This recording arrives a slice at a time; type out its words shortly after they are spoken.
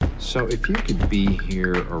So if you could be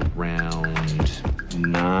here around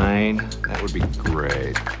 9, that would be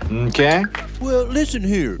great. Okay? Well, listen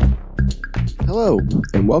here. Hello,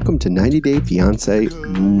 and welcome to 90 Day Fiancé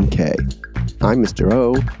MK. I'm Mr.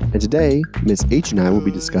 O, and today, Miss H and I will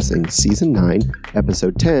be discussing Season 9,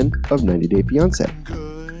 Episode 10 of 90 Day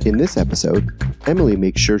Fiancé. In this episode, Emily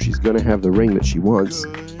makes sure she's going to have the ring that she wants,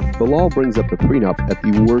 Bilal brings up the prenup at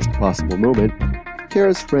the worst possible moment,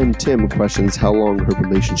 Kara's friend Tim questions how long her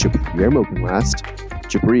relationship with Guillermo can last,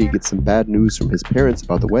 Jabri gets some bad news from his parents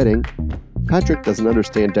about the wedding, Patrick doesn't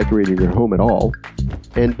understand decorating her home at all,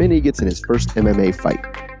 and Benny gets in his first MMA fight.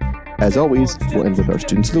 As always, we'll end with our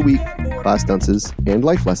Students of the Week, class dances, and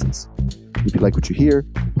life lessons. If you like what you hear,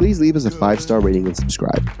 please leave us a 5-star rating and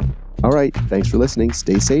subscribe. Alright, thanks for listening,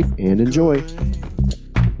 stay safe, and enjoy.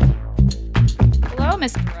 Hello,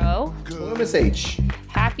 Mr. O. Hello, Miss H.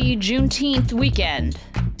 Happy Juneteenth weekend.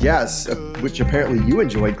 Yes, which apparently you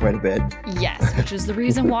enjoyed quite a bit. Yes, which is the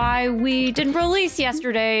reason why we didn't release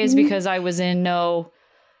yesterday, is because I was in no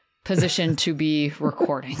position to be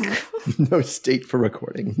recording. No state for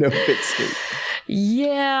recording. No fit state.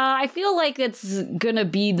 Yeah, I feel like it's gonna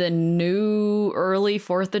be the new early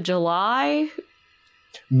 4th of July.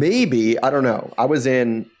 Maybe. I don't know. I was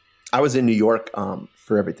in New York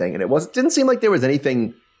for everything, and it didn't seem like there was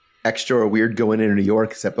anything extra or weird going into New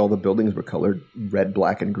York, except all the buildings were colored red,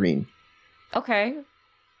 black, and green. Okay.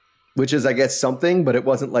 Which is, I guess, something, but it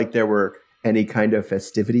wasn't like there were any kind of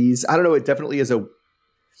festivities. I don't know. It definitely is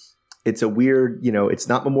it's a weird, it's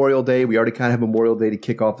not Memorial Day. We already kind of have Memorial Day to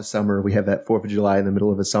kick off the summer. We have that 4th of July in the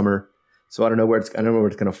middle of the summer. So I don't know where it's going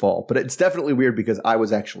to fall. But it's definitely weird because I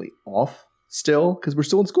was actually off still because we're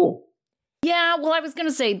still in school. Yeah, well, I was going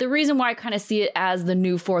to say, the reason why I kind of see it as the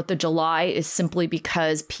new 4th of July is simply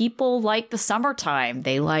because people like the summertime.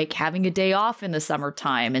 They like having a day off in the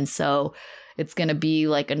summertime. And so it's going to be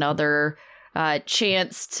like another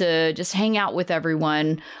chance to just hang out with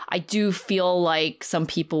everyone. I do feel like some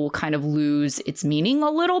people will kind of lose its meaning a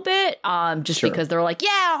little bit just because they're like,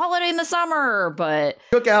 yeah, holiday in the summer, but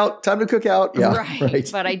time to cook out. Yeah, right.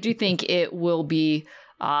 But I do think it will be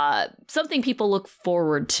something people look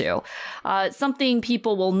forward to. Something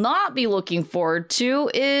people will not be looking forward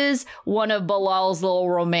to is one of Bilal's little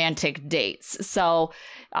romantic dates. So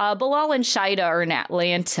Bilal and Shaida are in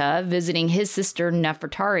Atlanta visiting his sister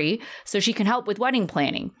Nefertari so she can help with wedding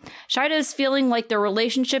planning. Shaida is feeling like their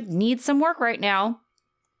relationship needs some work right now.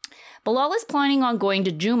 Bilal is planning on going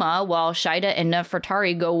to Juma while Shaida and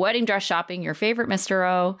Nefertari go wedding dress shopping, your favorite, Mr.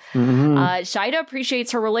 O. Mm-hmm. Shaida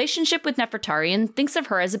appreciates her relationship with Nefertari and thinks of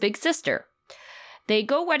her as a big sister. They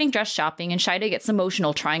go wedding dress shopping and Shaida gets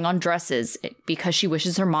emotional trying on dresses because she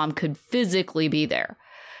wishes her mom could physically be there.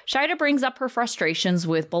 Shaida brings up her frustrations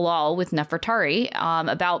with Bilal with Nefertari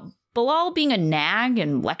about Bilal being a nag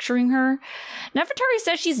and lecturing her. Nefertari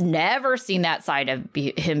says she's never seen that side of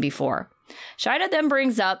him before. Shaida then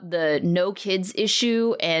brings up the no kids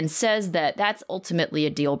issue and says that that's ultimately a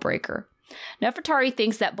deal breaker. Nefertari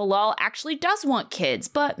thinks that Bilal actually does want kids,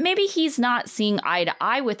 but maybe he's not seeing eye to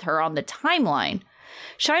eye with her on the timeline.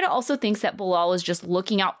 Shaida also thinks that Bilal is just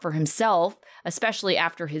looking out for himself, especially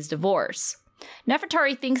after his divorce.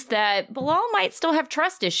 Nefertari thinks that Bilal might still have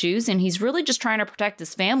trust issues and he's really just trying to protect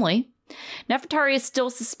his family. Nefertari is still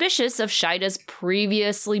suspicious of Shaida's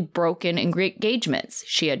previously broken engagements.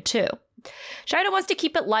 She had 2. Shaida wants to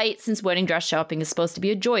keep it light since wedding dress shopping is supposed to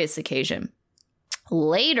be a joyous occasion.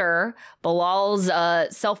 Later, Bilal's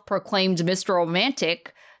self-proclaimed Mr.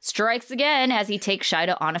 Romantic strikes again as he takes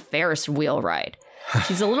Shaida on a Ferris wheel ride.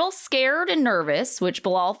 She's a little scared and nervous, which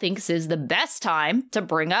Bilal thinks is the best time to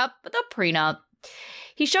bring up the prenup.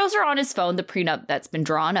 He shows her on his phone the prenup that's been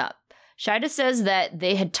drawn up. Shaida says that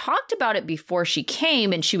they had talked about it before she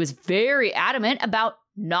came, and she was very adamant about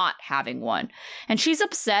not having one, and she's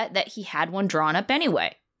upset that he had one drawn up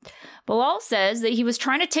anyway. Bilal says that he was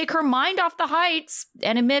trying to take her mind off the heights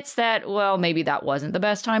and admits that, well, maybe that wasn't the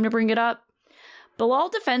best time to bring it up. Bilal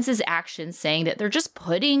defends his actions, saying that they're just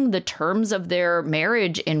putting the terms of their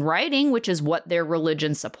marriage in writing, which is what their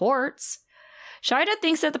religion supports. Shaida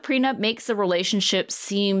thinks that the prenup makes the relationship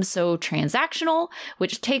seem so transactional,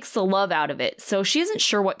 which takes the love out of it, so she isn't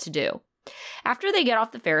sure what to do. After they get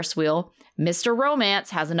off the Ferris wheel, Mr.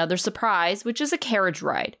 Romance has another surprise, which is a carriage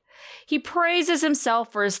ride. He praises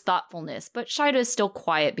himself for his thoughtfulness, but Shaida is still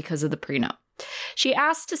quiet because of the prenup. She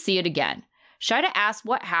asks to see it again. Shaida asks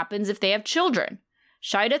what happens if they have children.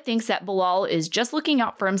 Shaida thinks that Bilal is just looking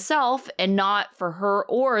out for himself and not for her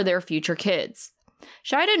or their future kids.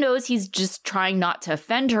 Shaida knows he's just trying not to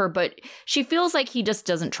offend her, but she feels like he just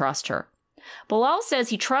doesn't trust her. Bilal says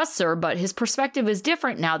he trusts her, but his perspective is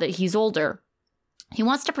different now that he's older. He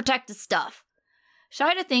wants to protect his stuff.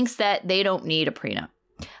 Shaida thinks that they don't need a prenup.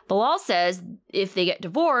 Bilal says if they get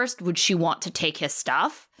divorced, would she want to take his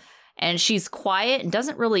stuff? And she's quiet and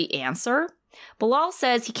doesn't really answer. Bilal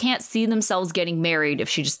says he can't see themselves getting married if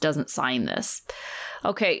she just doesn't sign this.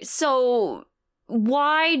 Okay, so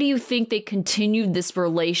why do you think they continued this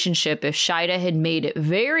relationship if Shaida had made it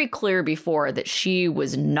very clear before that she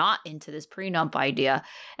was not into this prenup idea,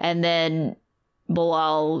 and then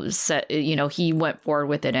Bilal said, he went forward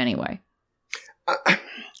with it anyway?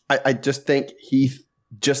 I just think he,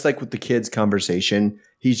 just like with the kids' conversation,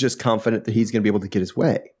 he's just confident that he's going to be able to get his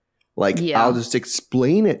way. Like, yeah. I'll just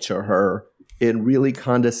explain it to her in really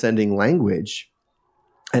condescending language,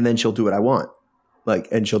 and then she'll do what I want. Like,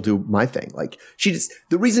 and she'll do my thing. Like,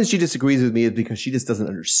 the reason she disagrees with me is because she just doesn't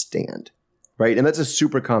understand. Right. And that's a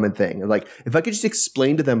super common thing. Like, if I could just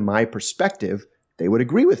explain to them my perspective, they would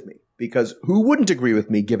agree with me, because who wouldn't agree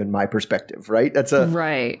with me given my perspective? Right. It's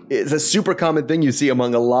a super common thing you see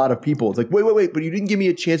among a lot of people. It's like, wait, but you didn't give me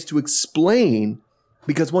a chance to explain,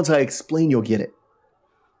 because once I explain, you'll get it.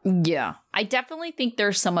 Yeah, I definitely think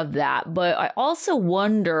there's some of that. But I also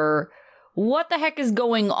wonder what the heck is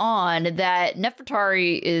going on that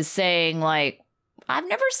Nefertari is saying, like, I've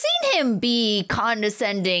never seen him be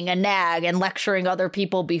condescending and nag and lecturing other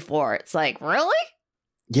people before. It's like, really?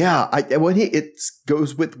 Yeah, it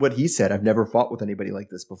goes with what he said. I've never fought with anybody like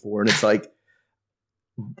this before. And it's like,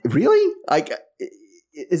 really? Like,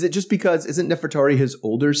 is it just because, isn't Nefertari his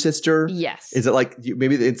older sister? Yes. Is it like,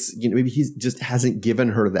 maybe it's, maybe he just hasn't given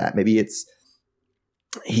her that. Maybe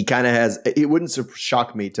he kind of has, it wouldn't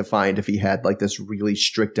shock me to find if he had like this really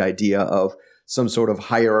strict idea of some sort of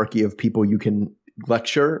hierarchy of people you can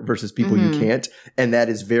lecture versus people you can't. And that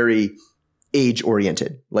is very age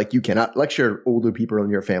oriented. Like, you cannot lecture older people in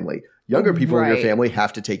your family. Younger people in your family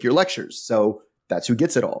have to take your lectures. So that's who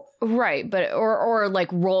gets it all. Right. But, or like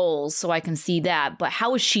roles. So I can see that. But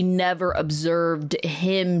how has she never observed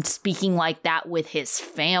him speaking like that with his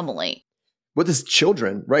family? With his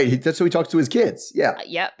children, right? That's how he talks to his kids. Yeah.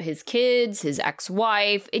 Yep. His kids, his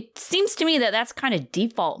ex-wife. It seems to me that that's kind of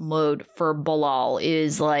default mode for Bilal,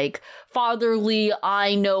 is like fatherly.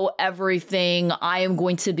 I know everything. I am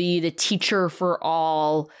going to be the teacher for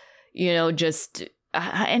all, and just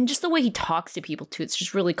the way he talks to people too. It's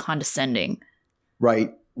just really condescending. Right.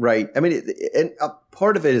 I mean, and a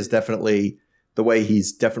part of it is definitely the way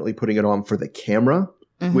he's definitely putting it on for the camera,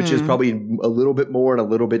 which is probably a little bit more and a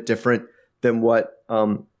little bit different than what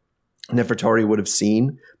Nefertari would have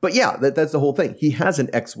seen. But yeah, that's the whole thing. He has an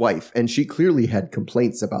ex-wife, and she clearly had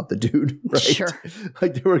complaints about the dude, right? Sure.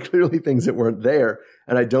 Like, there were clearly things that weren't there.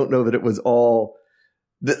 And I don't know that it was all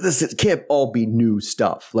 – it can't all be new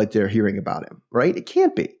stuff like they're hearing about him, right? It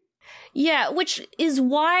can't be. Yeah, which is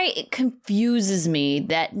why it confuses me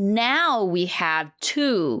that now we have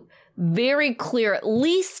two very clear, at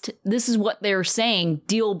least this is what they're saying,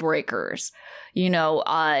 deal breakers.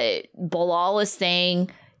 Bilal is saying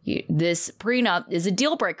this prenup is a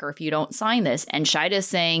deal breaker if you don't sign this. And Shaida is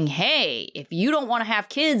saying, hey, if you don't want to have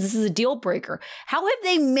kids, this is a deal breaker. How have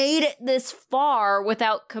they made it this far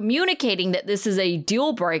without communicating that this is a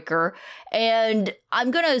deal breaker? And I'm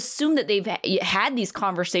going to assume that they've had these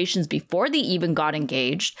conversations before they even got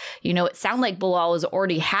engaged. It sounds like Bilal has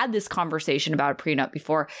already had this conversation about a prenup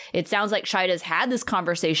before. It sounds like Shaida's had this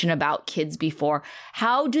conversation about kids before.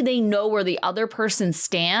 How do they know where the other person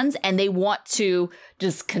stands and they want to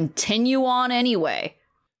just continue on anyway?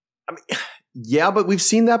 I mean, yeah, but we've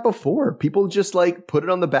seen that before. People just like put it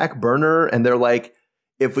on the back burner, and they're like,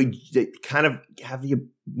 if we kind of have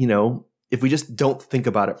if we just don't think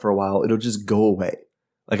about it for a while, it'll just go away.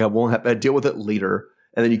 Like, I won't have to deal with it later.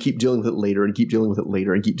 And then you keep dealing with it later and keep dealing with it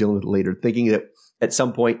later and keep dealing with it later, thinking that at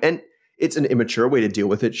some point, and it's an immature way to deal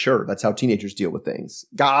with it. Sure. That's how teenagers deal with things.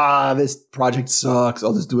 This project sucks.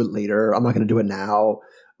 I'll just do it later. I'm not going to do it now.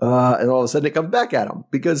 And all of a sudden it comes back at them,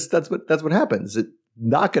 because that's what happens. It's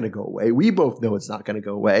not going to go away. We both know it's not going to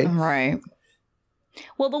go away. Right.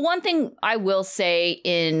 Well, the one thing I will say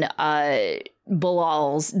in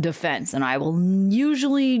Bilal's defense, and I will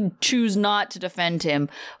usually choose not to defend him,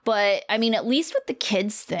 but I mean, at least with the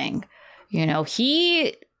kids thing,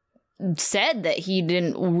 he said that he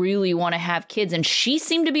didn't really want to have kids, and she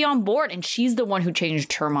seemed to be on board, and she's the one who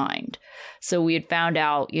changed her mind. So we had found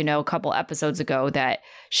out, a couple episodes ago that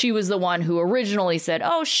she was the one who originally said,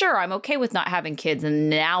 oh, sure, I'm okay with not having kids. And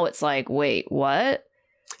now it's like, wait, what?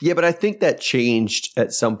 Yeah, but I think that changed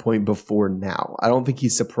at some point before now. I don't think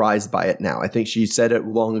he's surprised by it now. I think she said it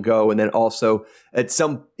long ago, and then also at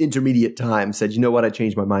some intermediate time said, you know what, I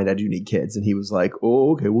changed my mind. I do need kids. And he was like,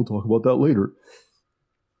 oh, okay, we'll talk about that later.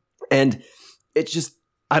 And it's just,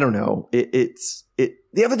 I don't know. It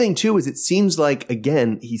the other thing too is it seems like,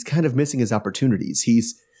 again, he's kind of missing his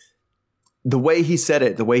opportunities. The way he said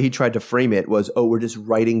it, the way he tried to frame it was, we're just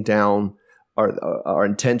writing down our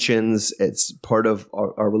intentions. It's part of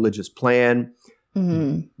our religious plan.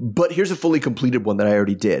 Mm-hmm. But here's a fully completed one that I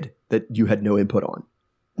already did that you had no input on.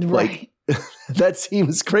 Right. Like, that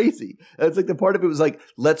seems crazy. It's like the part of it was like,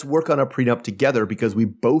 let's work on a prenup together because we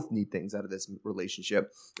both need things out of this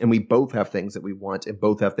relationship and we both have things that we want and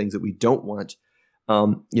both have things that we don't want.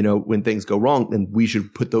 When things go wrong, then we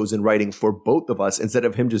should put those in writing for both of us instead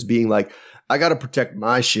of him just being like, I got to protect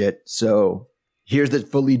my shit. So here's the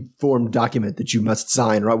fully formed document that you must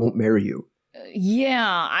sign or I won't marry you. Yeah,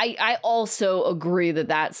 I also agree that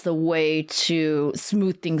that's the way to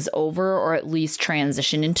smooth things over or at least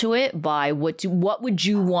transition into it by what would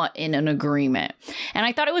you want in an agreement? And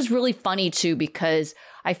I thought it was really funny, too, because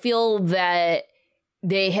I feel that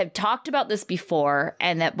they had talked about this before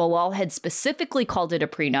and that Bilal had specifically called it a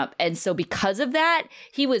prenup. And so because of that,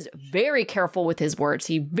 he was very careful with his words.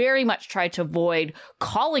 He very much tried to avoid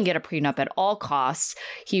calling it a prenup at all costs.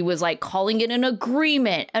 He was like calling it an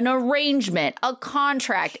agreement, an arrangement, a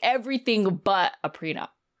contract, everything but a prenup.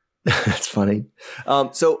 That's funny.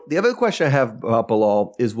 So the other question I have about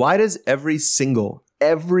Bilal is why does every single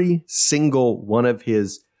one of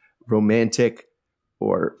his romantic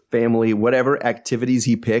or family, whatever activities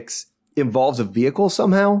he picks involves a vehicle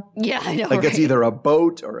somehow? Yeah, I know. Like it's either a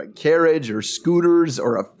boat or a carriage or scooters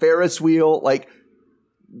or a Ferris wheel. Like,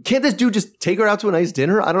 can't this dude just take her out to a nice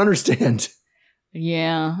dinner? I don't understand.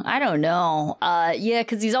 Yeah, I don't know.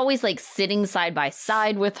 Because he's always like sitting side by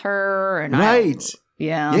side with her. And right.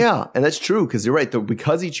 Yeah. Yeah, and that's true because you're right.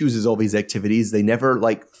 Because he chooses all these activities, they never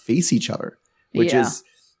like face each other, which is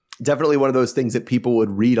definitely one of those things that people would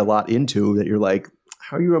read a lot into that you're like,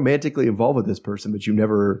 how are you romantically involved with this person, but you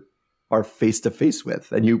never are face to face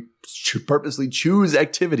with? And you purposely choose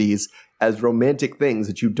activities as romantic things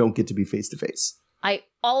that you don't get to be face to face. I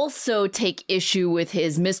also take issue with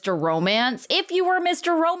his Mr. Romance. If you were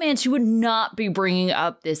Mr. Romance, you would not be bringing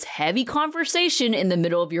up this heavy conversation in the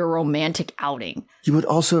middle of your romantic outing. You would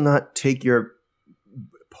also not take your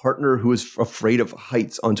partner who is afraid of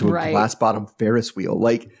heights onto a glass bottom Ferris wheel.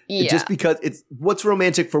 Like, just because it's what's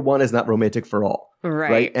romantic for one is not romantic for all.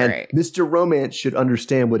 Right. And Mr. Romance should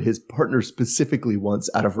understand what his partner specifically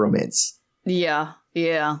wants out of romance. Yeah.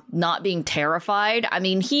 Not being terrified. I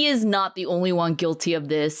mean, he is not the only one guilty of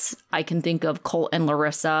this. I can think of Colt and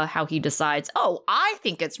Larissa, how he decides, I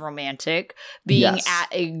think it's romantic being at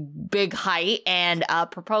a big height and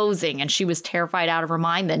proposing. And she was terrified out of her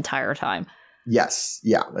mind the entire time. Yes.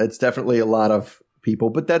 Yeah. It's definitely a lot of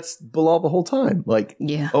people, but that's Bilal the whole time. Like,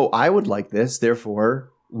 I would like this,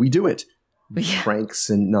 therefore we do it. Pranks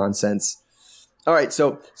and nonsense. All right.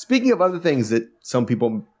 So speaking of other things that some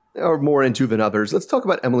people are more into than others, let's talk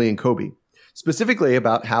about Emily and Kobe. Specifically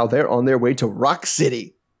about how they're on their way to Rock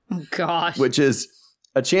City. Oh, gosh. Which is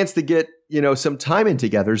a chance to get, some time in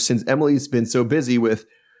together since Emily's been so busy with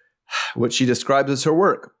what she describes as her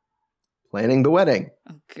work. Planning the wedding.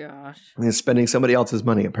 Oh, gosh. And spending somebody else's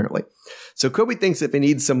money, apparently. So Kobe thinks that they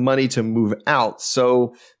need some money to move out.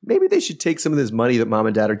 So maybe they should take some of this money that mom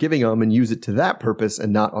and dad are giving them and use it to that purpose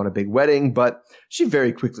and not on a big wedding. But she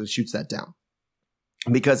very quickly shoots that down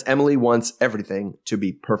because Emily wants everything to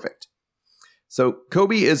be perfect. So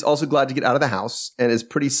Kobe is also glad to get out of the house and is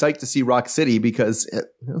pretty psyched to see Rock City because it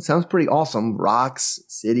sounds pretty awesome. Rock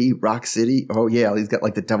City. Oh, yeah. He's got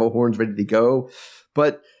like the devil horns ready to go.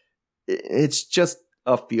 But it's just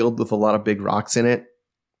a field with a lot of big rocks in it.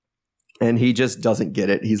 And he just doesn't get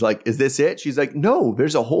it. He's like, is this it? She's like, no,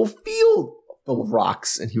 there's a whole field full of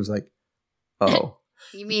rocks. And he was like, oh.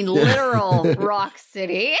 You mean literal Rock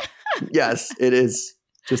City? Yes, it is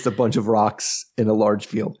just a bunch of rocks in a large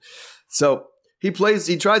field. So he tries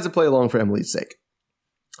to play along for Emily's sake.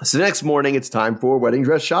 So the next morning, it's time for wedding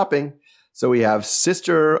dress shopping. So we have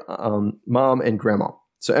sister, mom, and grandma.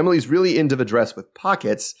 So Emily's really into the dress with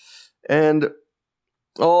pockets. And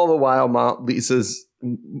all the while,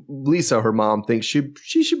 Lisa, her mom, thinks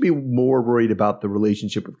she should be more worried about the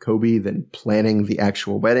relationship with Kobe than planning the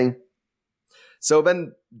actual wedding. So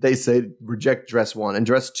then they say reject dress 1. And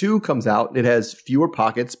dress 2 comes out. It has fewer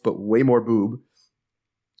pockets, but way more boob.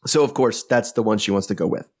 So, of course, that's the one she wants to go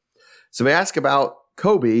with. So they ask about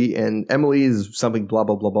Kobe, and Emily's something blah,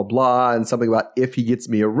 blah, blah, blah, blah, and something about if he gets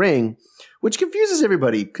me a ring, which confuses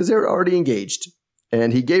everybody because they're already engaged.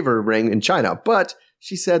 And he gave her a ring in China, but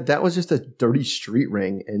she said that was just a dirty street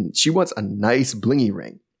ring, and she wants a nice blingy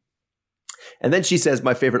ring. And then she says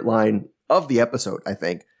my favorite line of the episode, I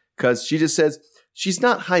think, because she just says she's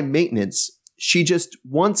not high maintenance. She just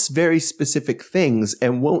wants very specific things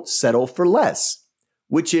and won't settle for less.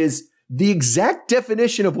 which is the exact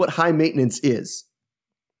definition of what high maintenance is.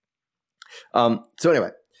 So anyway,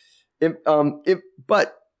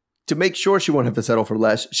 but to make sure she won't have to settle for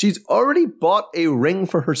less, she's already bought a ring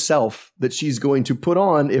for herself that she's going to put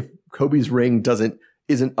on if Kobe's ring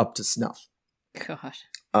isn't up to snuff. Gosh.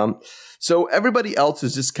 So everybody else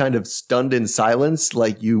is just kind of stunned in silence,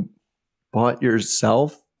 like, you bought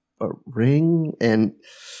yourself a ring? And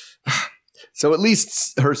so at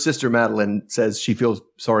least her sister Madeline says she feels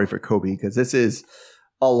sorry for Kobe because this is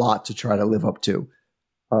a lot to try to live up to.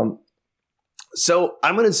 So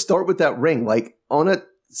I'm going to start with that ring, like on a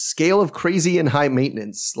scale of crazy and high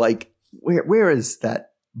maintenance. Like, where is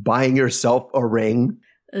that buying yourself a ring?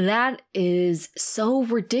 That is so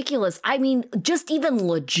ridiculous. I mean, just even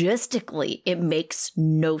logistically, it makes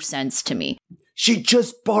no sense to me. She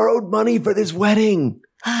just borrowed money for this wedding.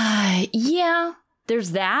 Yeah,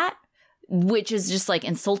 there's that, which is just like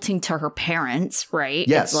insulting to her parents, right?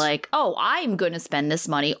 Yes. It's like, oh, I'm going to spend this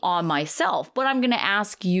money on myself, but I'm going to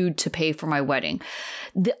ask you to pay for my wedding.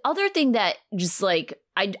 The other thing that just like,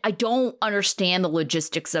 I don't understand the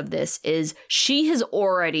logistics of this is she has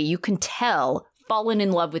already, you can tell, fallen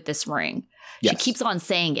in love with this ring. Yes. She keeps on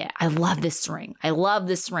saying it. I love this ring. I love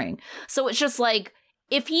this ring. So it's just like,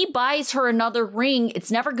 if he buys her another ring,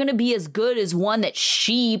 it's never going to be as good as one that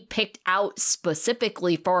she picked out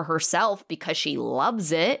specifically for herself because she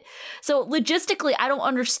loves it. So logistically, I don't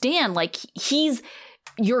understand. Like,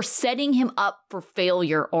 you're setting him up for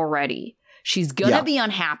failure already. She's going to be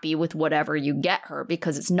unhappy with whatever you get her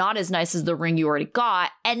because it's not as nice as the ring you already got.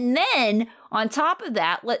 And then on top of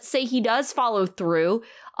that, let's say he does follow through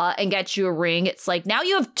and get you a ring. It's like, now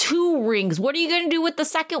you have 2 rings. What are you going to do with the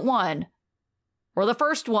second one? Or the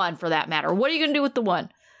first one, for that matter. What are you going to do with the one?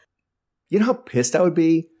 You know how pissed I would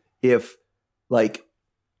be if, like,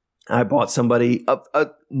 I bought somebody a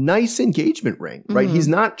nice engagement ring, right? Mm-hmm. He's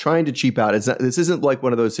not trying to cheap out. This isn't like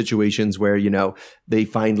one of those situations where, you know, they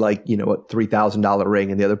find like, you know, a $3,000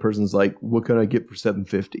 ring and the other person's like, what can I get for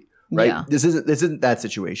 $750? Right? Yeah. This isn't that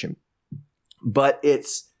situation. But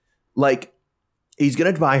it's like, he's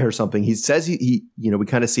going to buy her something. He says he you know, we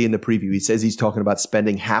kind of see in the preview, he says he's talking about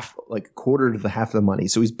spending half, like a quarter to half of the money.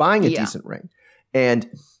 So he's buying a decent ring. And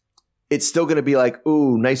it's still going to be like,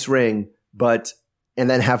 ooh, nice ring, but, and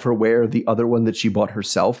then have her wear the other one that she bought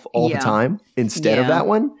herself all the time instead of that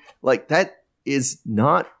one. Like, that is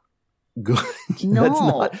not good.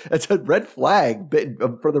 No. That's a red flag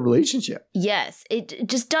for the relationship. Yes. It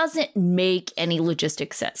just doesn't make any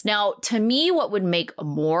logistic sense. Now, to me, what would make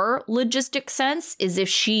more logistic sense is if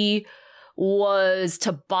she was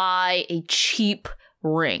to buy a cheap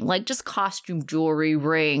ring, like just costume jewelry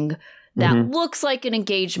ring that looks like an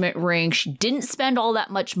engagement ring. She didn't spend all that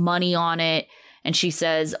much money on it. And she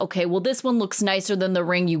says, okay, well, this one looks nicer than the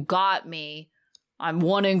ring you got me. I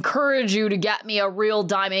want to encourage you to get me a real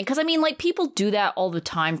diamond. Because, I mean, like, people do that all the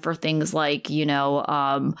time for things like,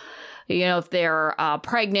 if they're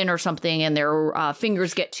pregnant or something and their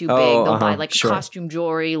fingers get too big, they'll buy, like, costume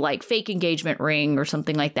jewelry, like fake engagement ring or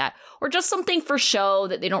something like that. Or just something for show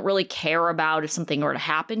that they don't really care about if something were to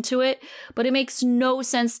happen to it. But it makes no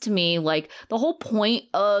sense to me. Like, the whole point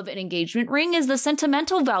of an engagement ring is the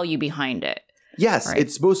sentimental value behind it. Yes, right.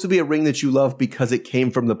 It's supposed to be a ring that you love because it came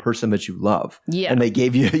from the person that you love. Yeah. And they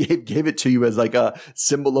gave it to you as like a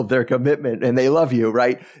symbol of their commitment and they love you,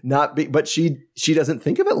 right? But she doesn't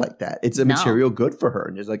think of it like that. It's a material good for her.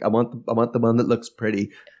 And she's like, I want the one that looks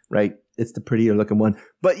pretty, right? It's the prettier looking one.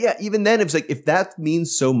 But yeah, even then it's like, if that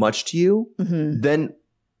means so much to you, then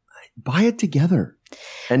buy it together.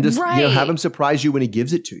 And just have him surprise you when he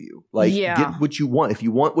gives it to you. Like, get what you want. If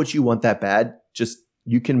you want what you want that bad, just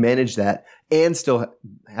you can manage that and still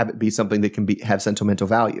have it be something that can have sentimental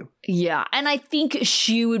value. Yeah. And I think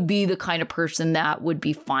she would be the kind of person that would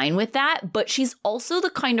be fine with that. But she's also the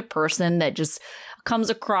kind of person that just comes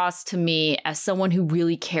across to me as someone who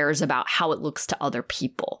really cares about how it looks to other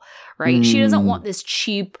people, right? She doesn't want this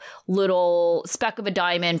cheap little speck of a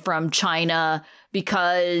diamond from China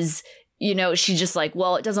because, you know, she's just like,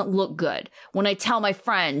 well, it doesn't look good. When I tell my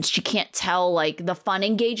friends, she can't tell like the fun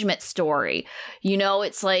engagement story. You know,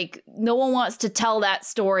 it's like no one wants to tell that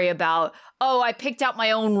story about, oh, I picked out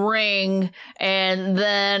my own ring and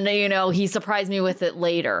then, you know, he surprised me with it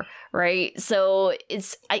later. Right. So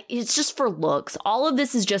it's just for looks. All of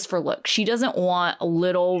this is just for looks. She doesn't want a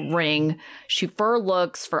little ring. She for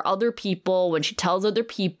looks for other people. When she tells other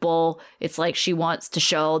people, it's like she wants to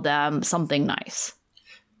show them something nice.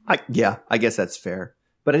 I guess that's fair.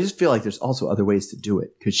 But I just feel like there's also other ways to do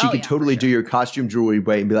it, because she could totally for do your costume jewelry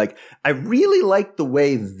way and be like, I really like the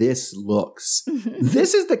way this looks.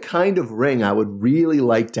 This is the kind of ring I would really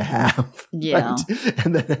like to have. Yeah. Right?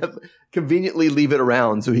 And then conveniently leave it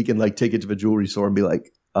around so he can like take it to the jewelry store and be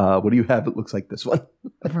like, what do you have? It looks like this one.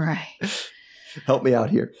 Right. Help me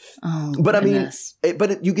out here. Oh, but goodness. I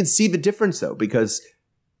mean, you can see the difference though, because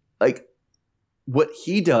like, what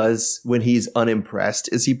he does when he's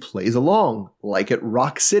unimpressed is he plays along, like at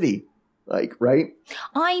Rock City. Like, right?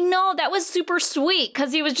 I know. That was super sweet,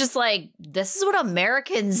 because he was just like, this is what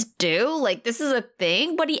Americans do. Like, this is a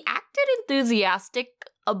thing. But he acted enthusiastic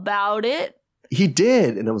about it. He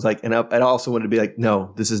did. And I was like, and I also wanted to be like,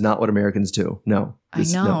 no, this is not what Americans do. No. I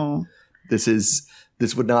know. No.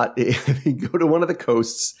 This would not, if you go to one of the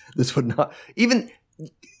coasts, this would not, even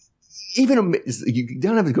you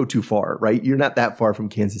don't have to go too far, right? You're not that far from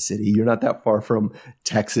Kansas City. You're not that far from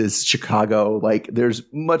Texas, Chicago. Like, there's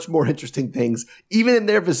much more interesting things, even in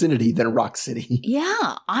their vicinity, than Rock City.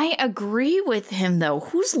 Yeah, I agree with him, though.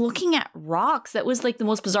 Who's looking at rocks? That was like the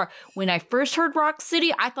most bizarre. When I first heard Rock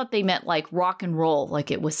City, I thought they meant like rock and roll,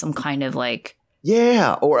 like it was some kind of like.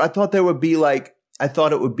 Yeah, or I thought it would be like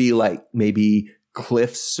maybe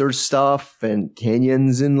cliffs or stuff and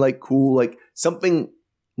canyons and like cool, like something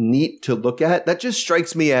neat to look at. That just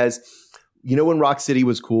strikes me as, you know, when Rock City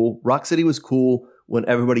was cool. Rock City was cool when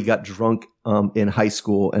everybody got drunk in high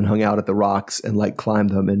school and hung out at the rocks and like climbed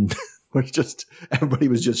them, and everybody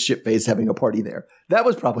was just shit faced having a party there. That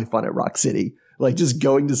was probably fun at Rock City. Like, just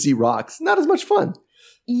going to see rocks, not as much fun.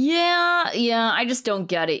 Yeah, I just don't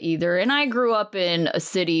get it either. And I grew up in a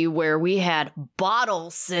city where we had Bottle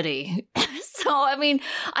City. So, I mean,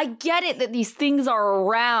 I get it that these things are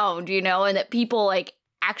around, you know, and that people like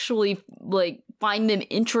actually like find them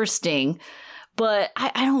interesting. But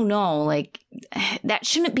I don't know, like, that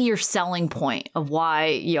shouldn't be your selling point of why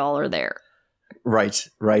y'all are there. Right.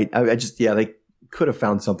 I just, they could have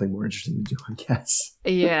found something more interesting to do, I guess.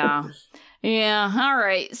 Yeah. All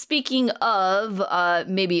right. Speaking of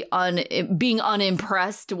maybe being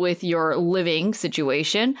unimpressed with your living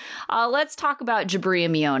situation, let's talk about Jibri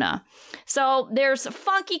and Miona. So there's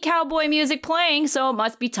funky cowboy music playing, so it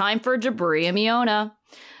must be time for Jibri and Miona.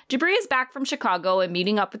 Jibri is back from Chicago and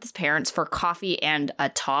meeting up with his parents for coffee and a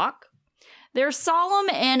talk. They're solemn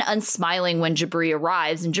and unsmiling when Jibri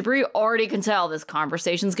arrives, and Jibri already can tell this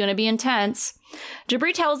conversation's going to be intense.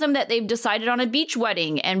 Jibri tells him that they've decided on a beach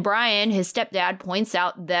wedding, and Brian, his stepdad, points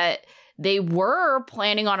out that they were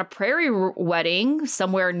planning on a prairie wedding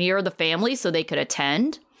somewhere near the family so they could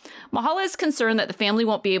attend. Mahala is concerned that the family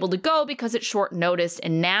won't be able to go because it's short notice,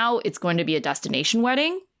 and now it's going to be a destination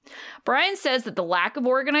wedding. Brian says that the lack of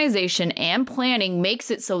organization and planning makes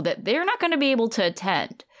it so that they're not going to be able to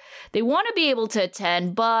attend. They want to be able to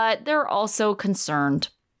attend, but they're also concerned.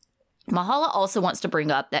 Mahala also wants to bring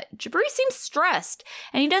up that Jibri seems stressed,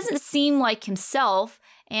 and he doesn't seem like himself,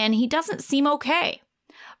 and he doesn't seem okay.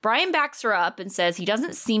 Brian backs her up and says he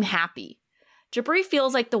doesn't seem happy. Jibri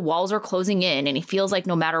feels like the walls are closing in, and he feels like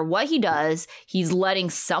no matter what he does, he's letting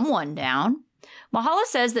someone down. Mahala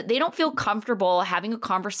says that they don't feel comfortable having a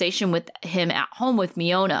conversation with him at home with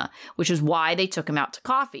Miona, which is why they took him out to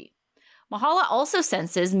coffee. Mahala also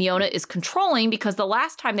senses Miona is controlling because the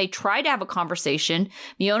last time they tried to have a conversation,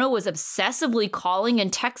 Miona was obsessively calling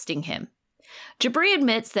and texting him. Jibri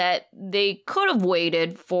admits that they could have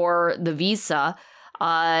waited for the visa,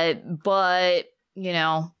 but, you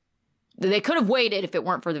know, they could have waited if it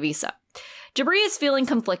weren't for the visa. Jibri is feeling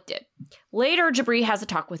conflicted. Later, Jibri has a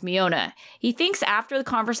talk with Miona. He thinks after the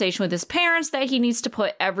conversation with his parents that he needs to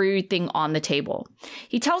put everything on the table.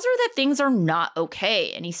 He tells her that things are not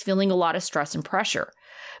okay, and he's feeling a lot of stress and pressure.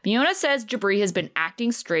 Miona says Jibri has been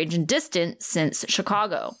acting strange and distant since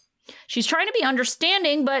Chicago. She's trying to be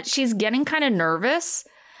understanding, but she's getting kind of nervous.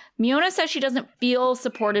 Miona says she doesn't feel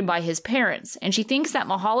supported by his parents, and she thinks that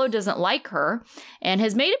Mahala doesn't like her and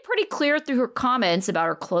has made it pretty clear through her comments about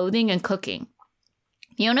her clothing and cooking.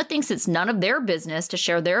 Miona thinks it's none of their business to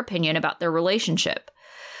share their opinion about their relationship.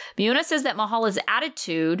 Miona says that Mahala's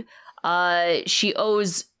attitude, she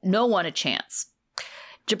owes no one a chance.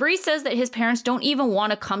 Jibri says that his parents don't even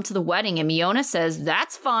want to come to the wedding, and Miona says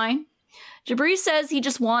that's fine. Jibri says he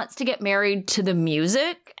just wants to get married to the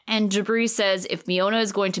music, and Jibri says if Miona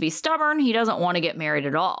is going to be stubborn, he doesn't want to get married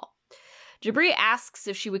at all. Jibri asks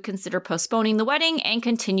if she would consider postponing the wedding and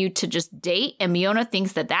continue to just date, and Miona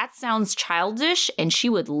thinks that that sounds childish and she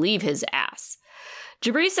would leave his ass.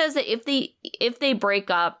 Jibri says that if they break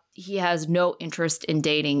up, he has no interest in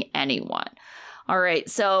dating anyone. All right,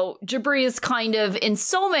 so Jibri is kind of, in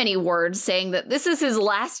so many words, saying that this is his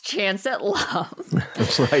last chance at love.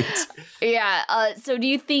 Right. Yeah, so do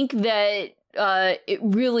you think that it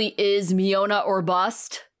really is Miona or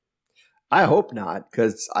bust? I hope not,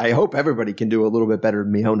 because I hope everybody can do a little bit better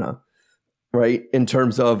than Miona, right? In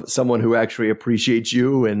terms of someone who actually appreciates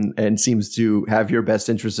you and seems to have your best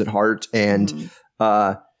interests at heart and,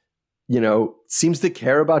 seems to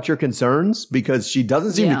care about your concerns, because she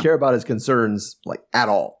doesn't seem to care about his concerns, like, at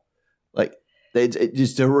all. Like,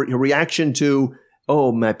 just her reaction to,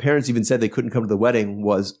 oh, my parents even said they couldn't come to the wedding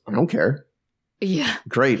was, I don't care. Yeah.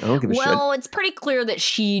 Great. I don't give a shit. Well, it's pretty clear that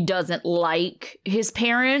she doesn't like his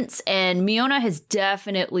parents, and Miona has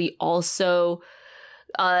definitely also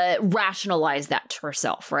rationalized that to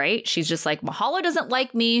herself, right? She's just like, Mahala doesn't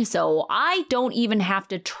like me, so I don't even have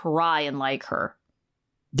to try and like her.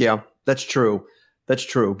 Yeah, that's true. That's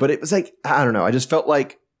true. But it was like, I don't know. I just felt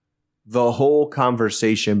like the whole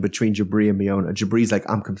conversation between Jibri and Miona, Jibri's like,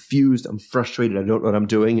 I'm confused. I'm frustrated. I don't know what I'm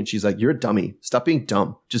doing. And she's like, you're a dummy. Stop being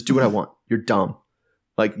dumb. Just do what I want. You're dumb.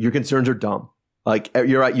 Like, your concerns are dumb. Like,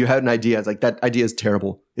 you're right. You had an idea. It's like, that idea is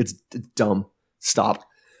terrible. It's dumb. Stop.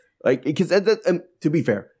 Like, because to be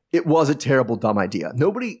fair, it was a terrible, dumb idea.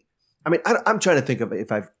 I'm trying to think of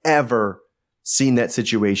if I've ever seen that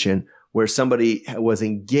situation where somebody was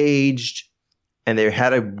engaged and they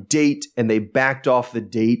had a date and they backed off the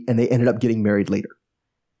date and they ended up getting married later.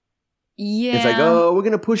 Yeah. It's like, oh, we're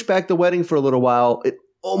going to push back the wedding for a little while. It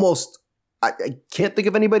almost, I can't think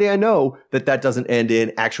of anybody I know that doesn't end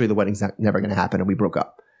in, actually, the wedding's never going to happen and we broke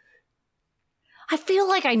up. I feel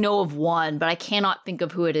like I know of one, but I cannot think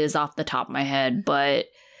of who it is off the top of my head. But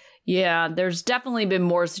yeah, there's definitely been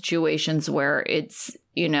more situations where it's,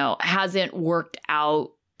 hasn't worked out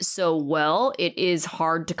so well. It is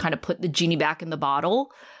hard to kind of put the genie back in the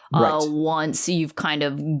bottle once you've kind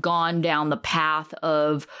of gone down the path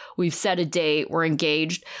of, we've set a date, we're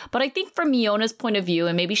engaged. But I think from Miona's point of view,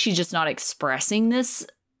 and maybe she's just not expressing this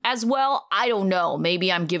as well, I don't know,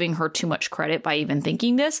 maybe I'm giving her too much credit by even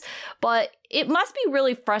thinking this, but it must be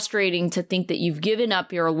really frustrating to think that you've given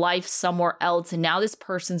up your life somewhere else and now this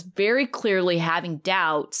person's very clearly having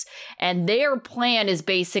doubts, and their plan is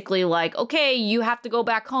basically like, okay, you have to go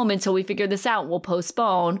back home until we figure this out, we'll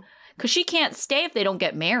postpone, because she can't stay if they don't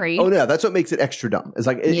get married. Oh no, that's what makes it extra dumb. It's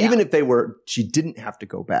like, even if she didn't have to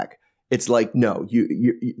go back, it's like, no,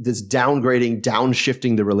 you this downgrading,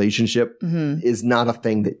 downshifting the relationship is not a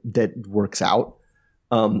thing that works out.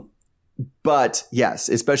 But yes,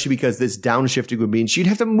 especially because this downshifting would mean she'd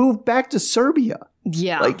have to move back to Serbia.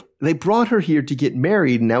 Yeah. Like, they brought her here to get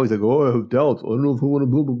married, and now he's like, oh, I have doubts. I don't know if I want to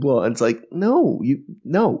blah, blah, blah. And it's like, no,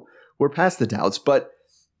 we're past the doubts. But,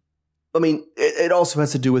 I mean, it also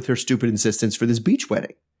has to do with her stupid insistence for this beach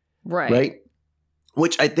wedding. Right?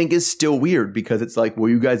 Which I think is still weird, because it's like, were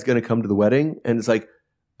you guys going to come to the wedding? And it's like,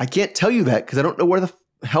 I can't tell you that because I don't know where the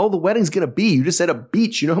hell the wedding's going to be. You just said a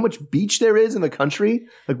beach. You know how much beach there is in the country?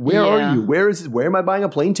 Like, where are you? Where am I buying a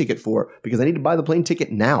plane ticket for? Because I need to buy the plane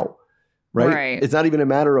ticket now. Right? It's not even a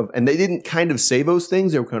matter of, and they didn't kind of say those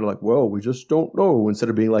things. They were kind of like, well, we just don't know. Instead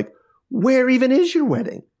of being like, where even is your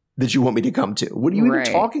wedding that you want me to come to? What are you even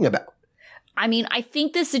talking about? I mean, I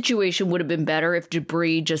think this situation would have been better if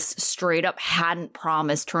Jibri just straight up hadn't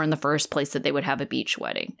promised her in the first place that they would have a beach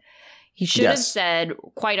wedding. He should have said,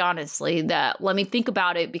 quite honestly, that let me think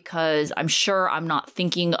about it, because I'm sure I'm not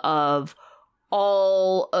thinking of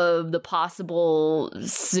all of the possible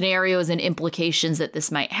scenarios and implications that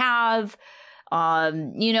this might have,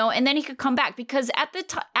 and then he could come back, because at the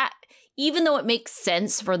time, even though it makes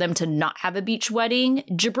sense for them to not have a beach wedding,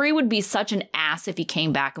 Jibri would be such an ass if he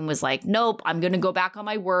came back and was like, nope, I'm going to go back on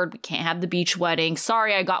my word. We can't have the beach wedding.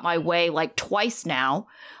 Sorry, I got my way like twice now.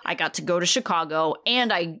 I got to go to Chicago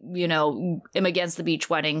and I, am against the beach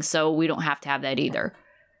wedding, so we don't have to have that either.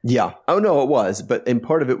 Yeah. Oh, no, it was. And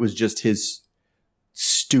part of it was just his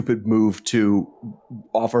stupid move to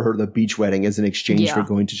offer her the beach wedding as an exchange for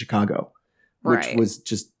going to Chicago, which was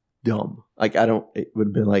just dumb. Like, it would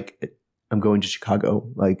have been like, I'm going to Chicago.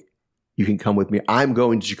 Like, you can come with me. I'm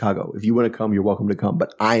going to Chicago. If you want to come, you're welcome to come.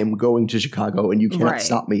 But I am going to Chicago, and you cannot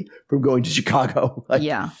stop me from going to Chicago. Like,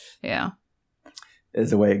 yeah.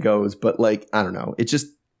 Is the way it goes. But, like, I don't know. It's just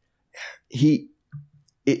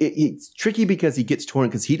it's tricky because he gets torn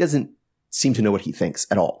because he doesn't seem to know what he thinks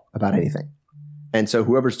at all about anything. And so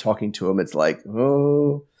whoever's talking to him, it's like,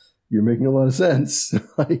 oh, you're making a lot of sense.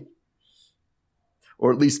 Like,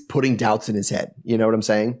 or at least putting doubts in his head. You know what I'm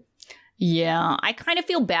saying? Yeah, I kind of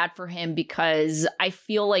feel bad for him because I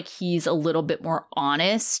feel like he's a little bit more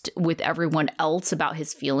honest with everyone else about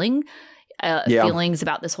his feeling. feelings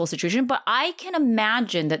about this whole situation. But I can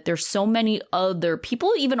imagine that there's so many other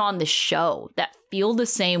people, even on the show, that feel the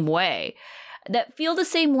same way.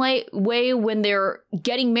 Way when they're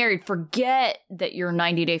getting married. Forget that you're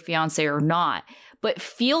 90 Day Fiancé or not, but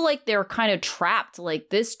feel like they're kind of trapped.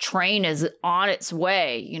 Like this train is on its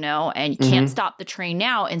way, you know, and you can't stop the train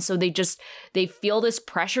now. And so they feel this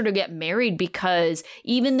pressure to get married because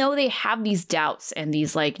even though they have these doubts and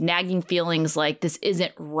these like nagging feelings like this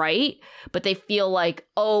isn't right, but they feel like,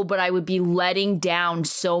 oh, but I would be letting down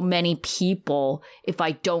so many people if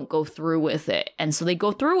I don't go through with it. And so they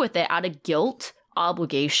go through with it out of guilt,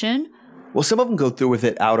 obligation. Well, some of them go through with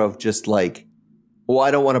it out of just like, well,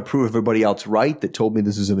 I don't want to prove everybody else right that told me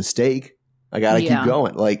this was a mistake. I got to keep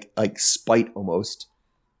going. Like spite almost.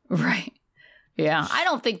 Right. Yeah. I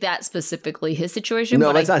don't think that's specifically his situation. No,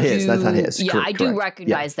 but that's not his. That's not his. Yeah, I do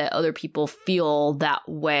recognize that other people feel that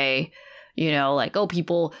way. You know, like,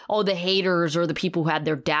 the haters or the people who had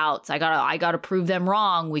their doubts. I gotta prove them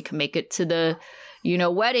wrong. We can make it to the,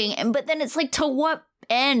 wedding. But then it's like, to what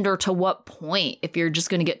end or to what point if you're just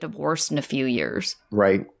going to get divorced in a few years?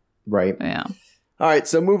 Right. Yeah. All right,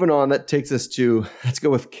 so moving on, that takes us to, let's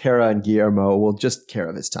go with Kara and Guillermo. Well, just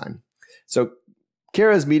Kara this time. So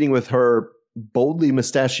Kara's meeting with her boldly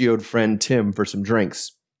mustachioed friend Tim for some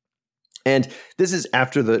drinks. And this is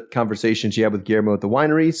after the conversation she had with Guillermo at the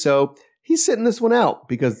winery. So he's sitting this one out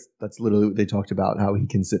because that's literally what they talked about, how he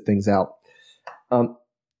can sit things out.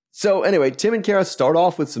 So anyway, Tim and Kara start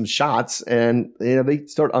off with some shots and they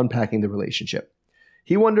start unpacking the relationship.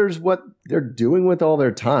 He wonders what they're doing with all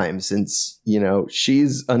their time since,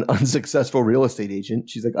 she's an unsuccessful real estate agent.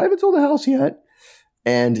 She's like, I haven't sold a house yet.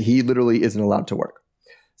 And he literally isn't allowed to work.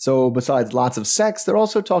 So besides lots of sex, they're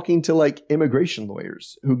also talking to like immigration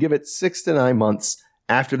lawyers who give it 6 to 9 months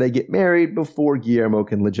after they get married before Guillermo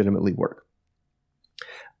can legitimately work.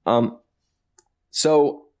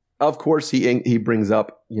 So of course he brings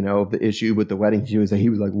up, the issue with the wedding. He was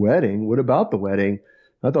like, wedding? What about the wedding?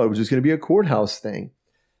 I thought it was just going to be a courthouse thing.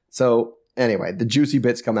 So anyway, the juicy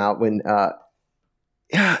bits come out when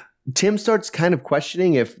Tim starts kind of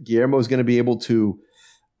questioning if Guillermo is going to be able to,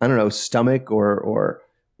 stomach or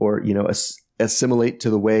assimilate to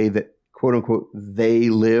the way that quote unquote they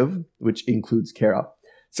live, which includes Kara.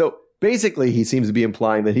 So basically, he seems to be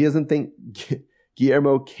implying that he doesn't think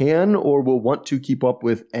Guillermo can or will want to keep up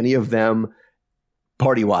with any of them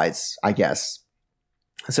party wise, I guess.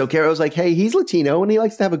 So Kara's like, hey, he's Latino and he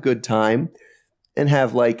likes to have a good time and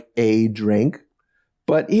have like a drink,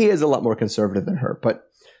 but he is a lot more conservative than her. But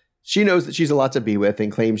she knows that she's a lot to be with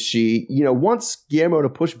and claims she, wants Guillermo to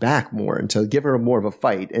push back more and to give her more of a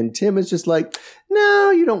fight. And Tim is just like,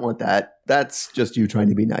 no, you don't want that. That's just you trying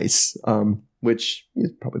to be nice, which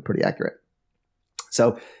is probably pretty accurate.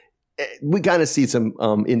 So we kind of see some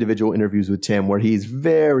individual interviews with Tim where he's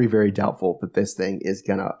very, very doubtful that this thing is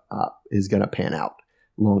gonna pan out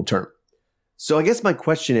long term. So I guess my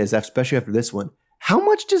question is, especially after this one, how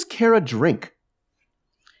much does Kara drink?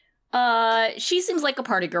 She seems like a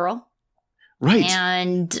party girl. Right.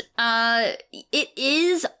 And it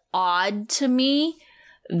is odd to me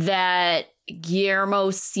that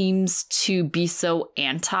Guillermo seems to be so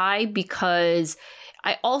anti, because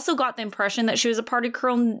I also got the impression that she was a party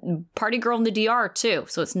girl in the DR too.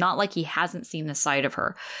 So it's not like he hasn't seen the side of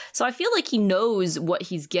her. So I feel like he knows what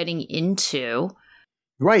he's getting into.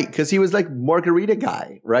 Right, because he was like margarita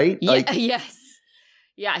guy, right? Yeah, yes.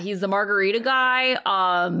 Yeah, he's the margarita guy.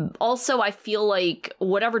 Also, I feel like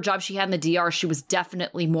whatever job she had in the DR, she was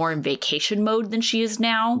definitely more in vacation mode than she is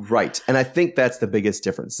now. Right. And I think that's the biggest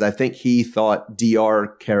difference. I think he thought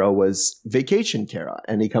DR Kara was vacation Kara.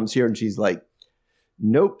 And he comes here and she's like,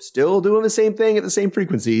 nope, still doing the same thing at the same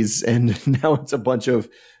frequencies. And now it's a bunch of,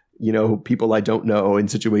 people I don't know in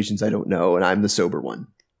situations I don't know. And I'm the sober one.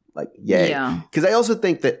 Like, yay. Yeah. Because I also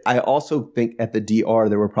think at the DR,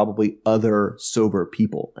 there were probably other sober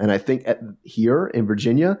people. And I think here in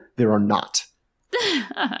Virginia, there are not.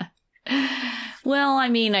 Well, I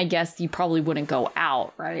mean, I guess you probably wouldn't go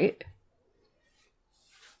out, right?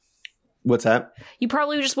 What's that? You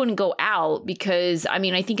probably just wouldn't go out because, I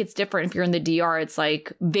mean, I think it's different if you're in the DR. It's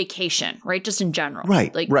like vacation, right? Just in general.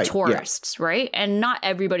 Right. Like tourists, yeah. Right? And not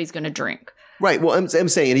everybody's going to drink. Right. Well, I'm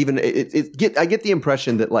saying even I get the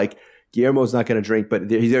impression that like Guillermo's not going to drink, but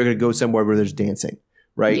he's going to go somewhere where there's dancing,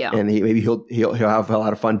 right? Yeah. And he'll have a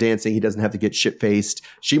lot of fun dancing. He doesn't have to get shit faced.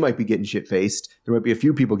 She might be getting shit faced. There might be a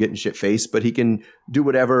few people getting shit faced, but he can do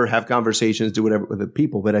whatever, have conversations, do whatever with the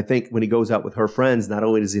people. But I think when he goes out with her friends, not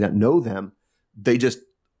only does he not know them,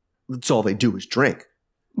 that's all they do is drink.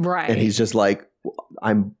 Right. And he's just like,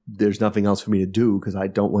 there's nothing else for me to do because I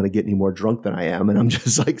don't want to get any more drunk than I am. And I'm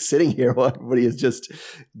just like sitting here while everybody is just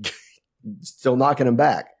still knocking him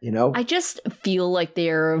back, you know? I just feel like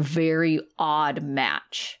they're a very odd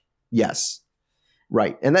match. Yes.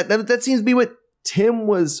 Right. And that seems to be what Tim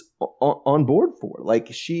was on board for.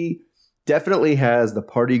 Like, she definitely has the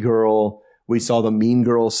party girl. We saw the mean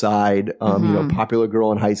girl side, you know, popular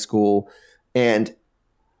girl in high school. And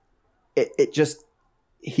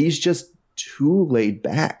he's just too laid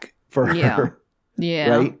back for her.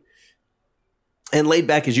 Yeah. Right. And laid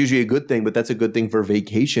back is usually a good thing, but that's a good thing for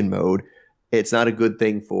vacation mode. It's not a good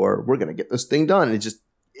thing for, we're going to get this thing done.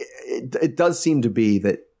 It does seem to be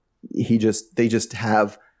that they just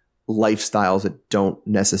have lifestyles that don't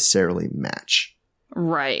necessarily match.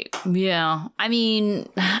 Right. Yeah. I mean,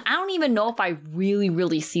 I don't even know if I really,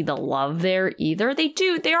 really see the love there either.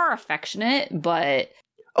 They are affectionate, but.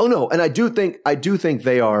 Oh no. And I do think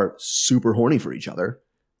they are super horny for each other.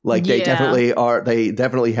 Like they definitely are. They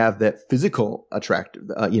definitely have that physical attractive,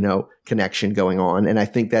 connection going on. And I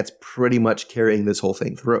think that's pretty much carrying this whole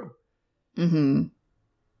thing through. Mm-hmm.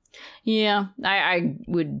 Yeah, I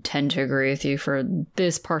would tend to agree with you for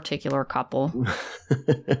this particular couple.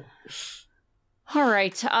 All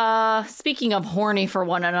right. Speaking of horny for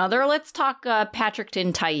one another, let's talk Patrick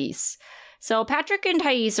and Thais. So Patrick and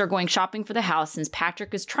Thais are going shopping for the house since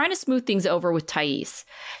Patrick is trying to smooth things over with Thais.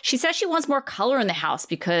 She says she wants more color in the house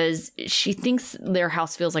because she thinks their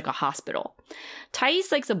house feels like a hospital.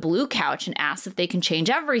 Thais likes a blue couch and asks if they can change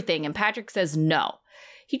everything, and Patrick says no.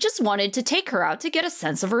 He just wanted to take her out to get a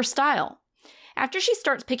sense of her style. After she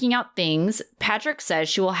starts picking out things, Patrick says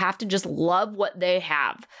she will have to just love what they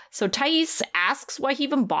have. So Thais asks why he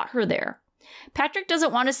even bought her there. Patrick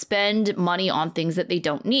doesn't want to spend money on things that they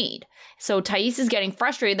don't need. So Thais is getting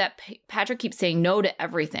frustrated that Patrick keeps saying no to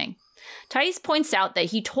everything. Thais points out that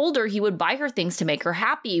he told her he would buy her things to make her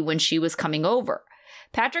happy when she was coming over.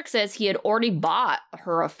 Patrick says he had already bought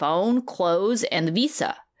her a phone, clothes, and the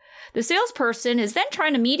visa. The salesperson is then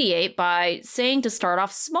trying to mediate by saying to start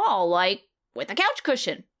off small, like with a couch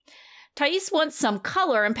cushion. Thais wants some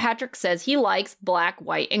color, and Patrick says he likes black,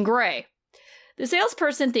 white, and gray. The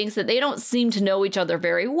salesperson thinks that they don't seem to know each other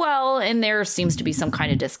very well, and there seems to be some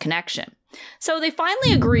kind of disconnection. So they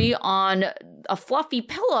finally agree on a fluffy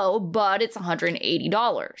pillow, but it's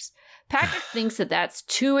 $180. Patrick thinks that that's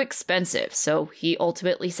too expensive, so he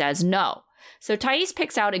ultimately says no. So Thais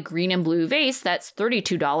picks out a green and blue vase that's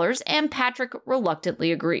 $32, and Patrick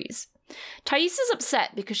reluctantly agrees. Thais is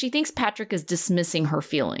upset because she thinks Patrick is dismissing her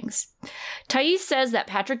feelings. Thais says that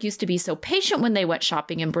Patrick used to be so patient when they went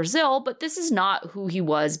shopping in Brazil, but this is not who he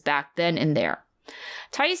was back then and there.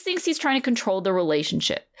 Thais thinks he's trying to control the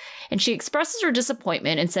relationship, and she expresses her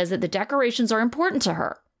disappointment and says that the decorations are important to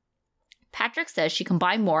her. Patrick says she can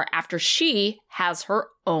buy more after she has her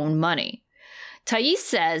own money. Thais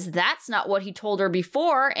says that's not what he told her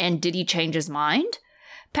before, and did he change his mind?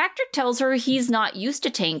 Patrick tells her he's not used to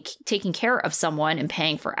taking care of someone and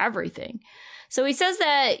paying for everything. So he says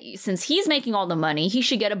that since he's making all the money, he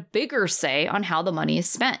should get a bigger say on how the money is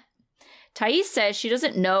spent. Thais says she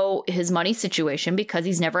doesn't know his money situation because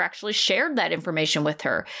he's never actually shared that information with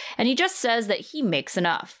her, and he just says that he makes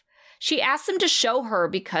enough. She asks him to show her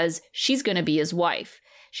because she's going to be his wife.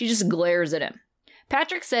 She just glares at him.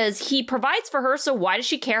 Patrick says he provides for her, so why does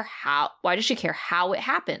she care how it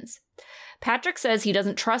happens? Patrick says he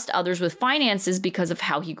doesn't trust others with finances because of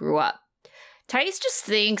how he grew up. Thais just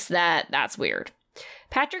thinks that that's weird.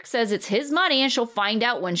 Patrick says it's his money and she'll find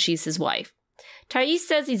out when she's his wife. Thais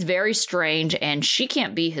says he's very strange and she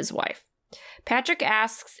can't be his wife. Patrick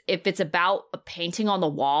asks if it's about a painting on the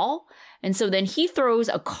wall, and so then he throws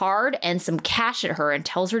a card and some cash at her and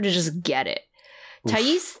tells her to just get it.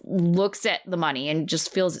 Thais looks at the money and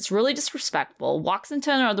just feels it's really disrespectful, walks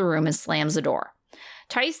into another room and slams the door.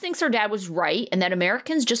 Thais thinks her dad was right and that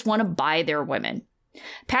Americans just want to buy their women.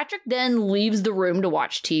 Patrick then leaves the room to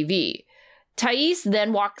watch TV. Thais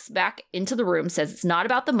then walks back into the room, says it's not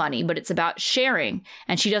about the money, but it's about sharing,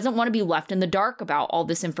 and she doesn't want to be left in the dark about all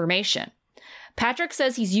this information. Patrick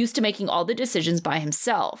says he's used to making all the decisions by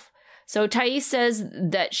himself. So Thais says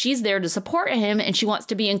that she's there to support him and she wants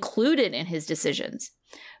to be included in his decisions.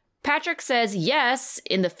 Patrick says yes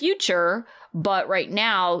in the future, but right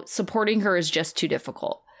now supporting her is just too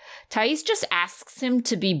difficult. Thais just asks him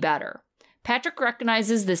to be better. Patrick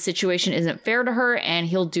recognizes this situation isn't fair to her and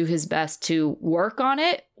he'll do his best to work on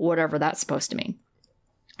it, whatever that's supposed to mean.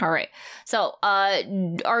 All right. So,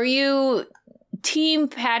 are you Team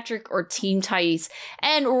Patrick or Team Thais?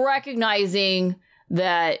 And recognizing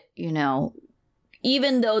that,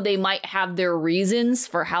 even though they might have their reasons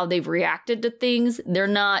for how they've reacted to things, they're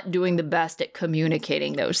not doing the best at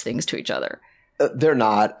communicating those things to each other. They're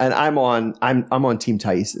not. And I'm on Team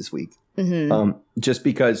Thais this week. Mm-hmm. Just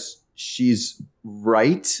because she's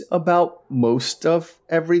right about most of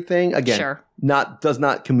everything. Again, Sure. does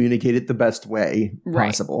not communicate it the best way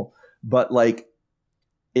possible. But like,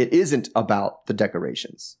 it isn't about the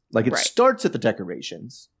decorations. Like, it starts at the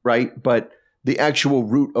decorations, right? But the actual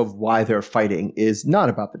root of why they're fighting is not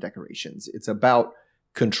about the decorations. It's about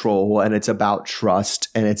control, and it's about trust,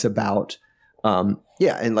 and it's about,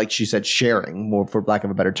 and like she said, sharing, more for lack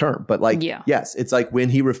of a better term. But like, yes, it's like when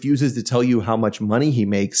he refuses to tell you how much money he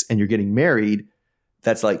makes and you're getting married,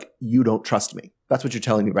 that's like, you don't trust me. That's what you're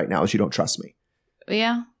telling me right now, is you don't trust me.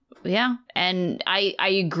 Yeah. Yeah. And I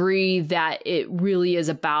agree that it really is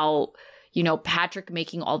about, Patrick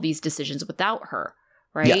making all these decisions without her,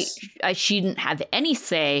 right? Yes. She didn't have any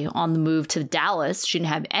say on the move to Dallas. She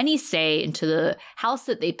didn't have any say into the house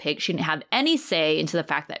that they picked. She didn't have any say into the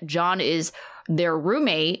fact that John is their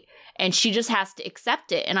roommate, and she just has to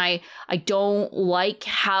accept it. And I don't like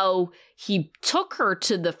how he took her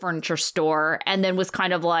to the furniture store and then was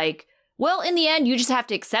kind of like, well, in the end, you just have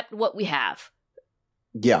to accept what we have.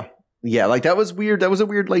 Yeah. Yeah. Like, that was weird. That was a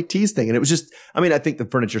weird, like, tease thing. And it was just, I mean, I think the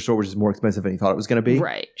furniture store was just more expensive than he thought it was going to be.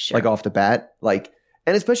 Right. Sure. Like, off the bat. Like,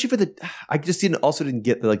 and especially for I just didn't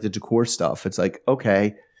get the decor stuff. It's like,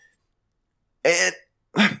 okay. And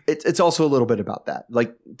it's also a little bit about that.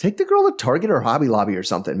 Like, take the girl to Target or Hobby Lobby or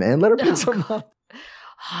something, man. Let her pick some up.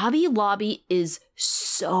 Hobby Lobby is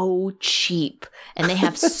so cheap, and they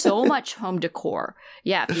have so much home decor.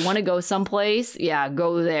 Yeah, if you want to go someplace,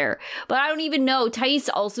 go there. But I don't even know. Thais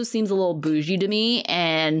also seems a little bougie to me,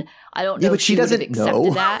 and I don't know but if she would have doesn't accepted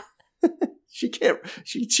know. that. She can't.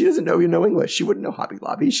 She doesn't know English. She wouldn't know Hobby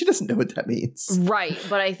Lobby. She doesn't know what that means. Right,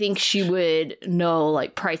 but I think she would know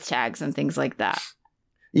like price tags and things like that.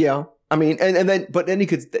 Yeah. I mean, and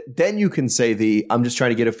then you can say I'm just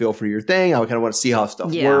trying to get a feel for your thing. I kind of want to see how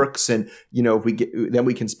stuff works. And, if then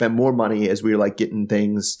we can spend more money as we're like getting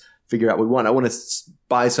things figured out we want. I want to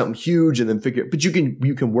buy something huge and then but you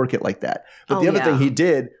can work it like that. But the other thing he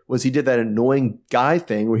did that annoying guy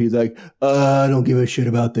thing where he's like, I don't give a shit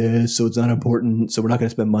about this. So it's not important. So we're not going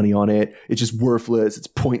to spend money on it. It's just worthless. It's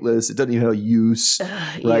pointless. It doesn't even have a use.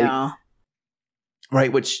 Right. Yeah.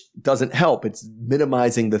 Right, which doesn't help. It's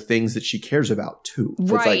minimizing the things that she cares about, too.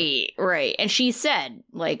 Right. And she said,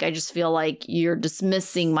 like, I just feel like you're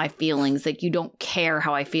dismissing my feelings. Like, you don't care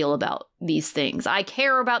how I feel about these things. I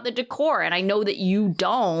care about the decor, and I know that you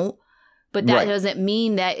don't, but that doesn't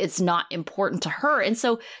mean that it's not important to her. And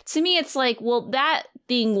so, to me, it's like, well, that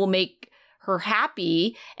thing will make her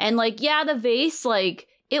happy. And, like, the vase, like,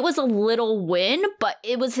 it was a little win, but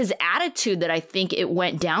it was his attitude that I think it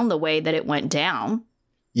went down the way that it went down.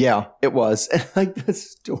 Yeah, it was. And like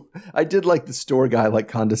I did like the store guy like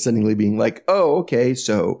condescendingly being like, "Oh, okay,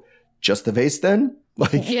 so just the vase then?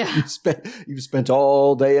 Like you've spent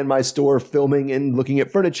all day in my store filming and looking at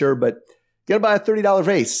furniture, but you gotta buy a $30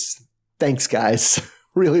 vase. Thanks, guys.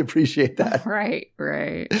 Really appreciate that."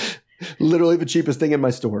 Right. Literally the cheapest thing in my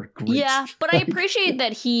store. Great. Yeah, but I appreciate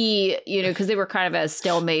that he, because they were kind of at a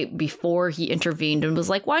stalemate before he intervened and was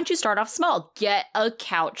like, why don't you start off small? Get a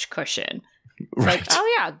couch cushion. It's like,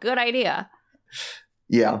 oh yeah, good idea.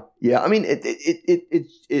 Yeah. I mean, it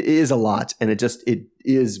is a lot, and it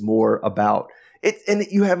is more about it. And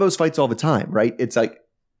you have those fights all the time, right? It's like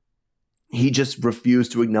he just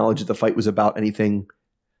refused to acknowledge that the fight was about anything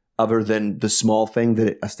other than the small thing that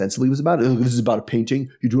it ostensibly was about. Oh, this is about a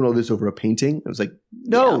painting. You're doing all this over a painting. I was like,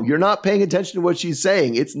 no, you're not paying attention to what she's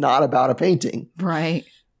saying. It's not about a painting. Right.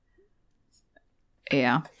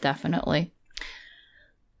 Yeah, definitely.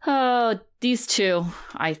 Oh, these two.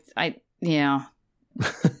 Yeah.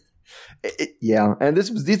 Yeah, and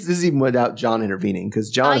this is even without John intervening,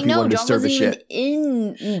 because John, if he wanted to serve a shit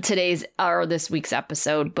in today's or this week's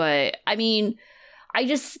episode, but I mean,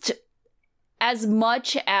 as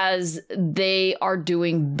much as they are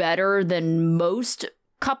doing better than most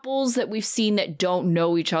couples that we've seen that don't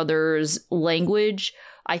know each other's language,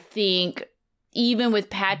 I think even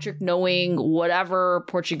with Patrick knowing whatever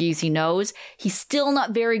Portuguese he knows, he's still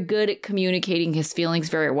not very good at communicating his feelings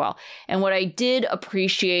very well. And what I did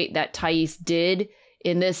appreciate that Thais did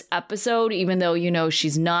in this episode, even though,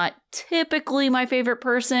 she's not typically my favorite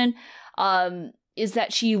person, is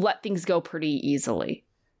that she let things go pretty easily.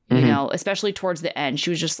 Especially towards the end. She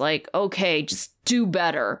was just like, okay, just do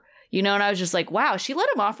better. And I was just like, wow, she let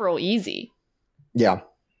him off real easy. Yeah.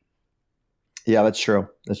 Yeah, that's true.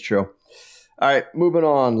 All right, moving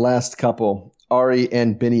on. Last couple, Ari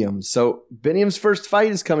and Biniam. So Biniam's first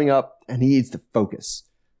fight is coming up, and he needs to focus,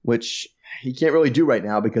 which he can't really do right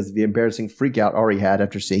now because of the embarrassing freak out Ari had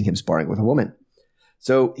after seeing him sparring with a woman.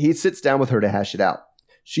 So he sits down with her to hash it out.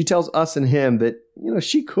 She tells us and him that,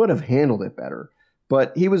 she could have handled it better,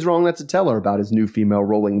 but he was wrong not to tell her about his new female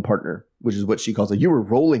rolling partner, which is what she calls it. You were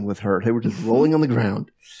rolling with her. They were just rolling on the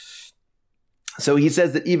ground. So he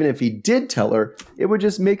says that even if he did tell her, it would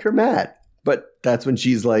just make her mad. But that's when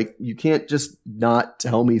she's like, you can't just not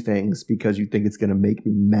tell me things because you think it's going to make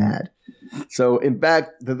me mad. So in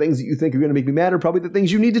fact, the things that you think are going to make me mad are probably the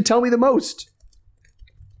things you need to tell me the most.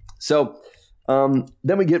 So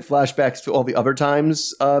then we get flashbacks to all the other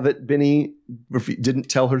times that Benny didn't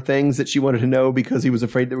tell her things that she wanted to know because he was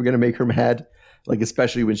afraid they were going to make her mad. Like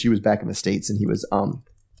especially when she was back in the States and he was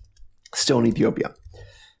still in Ethiopia.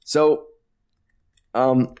 So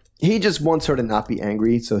he just wants her to not be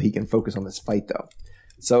angry so he can focus on this fight, though.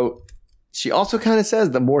 So she also kind of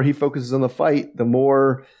says the more he focuses on the fight, the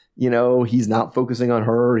more, he's not focusing on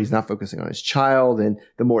her, he's not focusing on his child, and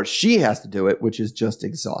the more she has to do it, which is just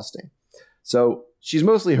exhausting. So she's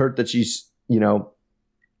mostly hurt that she's,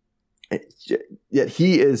 yet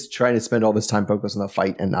he is trying to spend all this time focused on the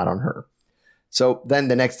fight and not on her. So then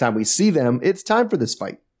the next time we see them, it's time for this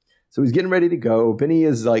fight. So he's getting ready to go. Benny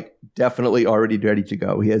is definitely already ready to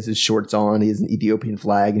go. He has his shorts on. He has an Ethiopian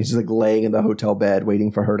flag. And he's just laying in the hotel bed waiting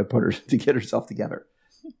for her to get herself together.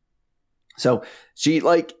 So she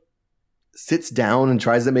sits down and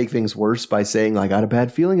tries to make things worse by saying, I got a bad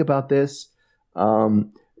feeling about this.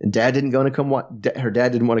 And her dad didn't want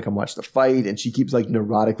to come watch the fight. And she keeps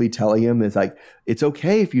neurotically telling him, it's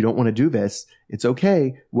okay if you don't want to do this. It's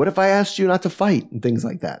okay. What if I asked you not to fight? And things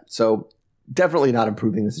like that. So definitely not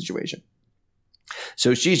improving the situation.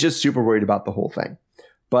 So she's just super worried about the whole thing.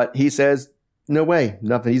 But he says, no way,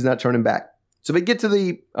 nothing. He's not turning back. So they get to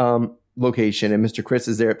the location and Mr. Chris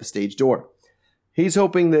is there at the stage door. He's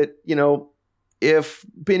hoping that, if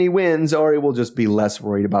Benny wins, Ari will just be less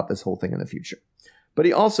worried about this whole thing in the future. But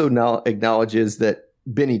he also now acknowledges that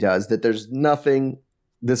Benny does, that there's nothing,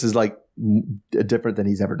 this is different than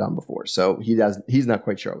he's ever done before. So he's not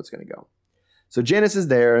quite sure how it's going to go. So Janice is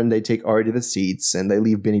there and they take Ari to the seats and they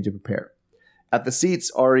leave Benny to prepare. At the seats,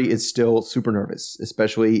 Ari is still super nervous,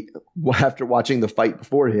 especially after watching the fight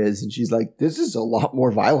before his. And she's like, this is a lot more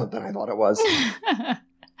violent than I thought it was.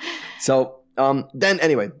 So then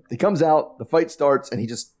anyway, he comes out, the fight starts, and he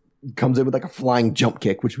just comes in with a flying jump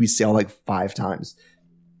kick, which we saw 5 times.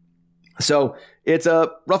 So it's a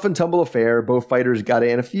rough and tumble affair. Both fighters got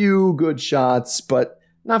in a few good shots, but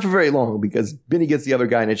not for very long because Benny gets the other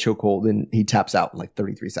guy in a chokehold and he taps out in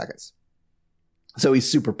 33 seconds. So he's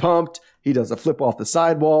super pumped. He does a flip off the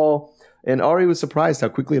sidewall. And Ari was surprised how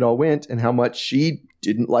quickly it all went and how much she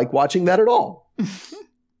didn't like watching that at all.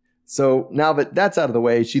 So now that that's out of the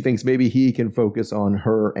way, she thinks maybe he can focus on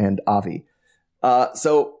her and Avi.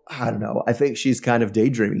 So I don't know. I think she's kind of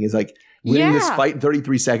daydreaming. He's winning this fight in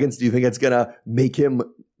 33 seconds. Do you think it's going to make him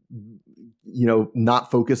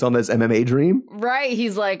not focus on this MMA dream? Right.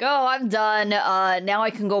 He's like, oh, I'm done. Now I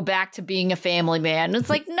can go back to being a family man. And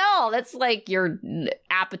it's no, that's your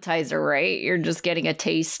appetizer, right? You're just getting a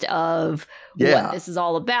taste of what this is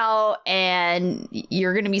all about. And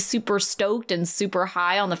you're going to be super stoked and super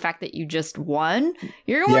high on the fact that you just won.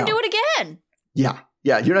 You're going to do it again. Yeah.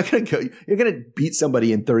 Yeah. You're not going to you're going to beat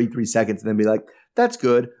somebody in 33 seconds and then be like, that's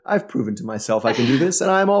good. I've proven to myself I can do this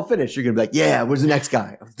and I'm all finished. You're going to be like, yeah, where's the next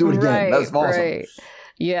guy? Let's do it again. Right, that was awesome. Right.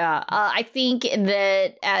 Yeah. I think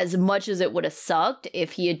that as much as it would have sucked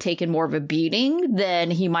if he had taken more of a beating,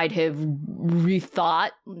 then he might have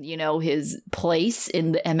rethought, his place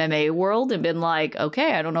in the MMA world and been like,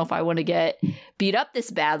 okay, I don't know if I want to get beat up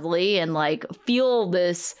this badly and feel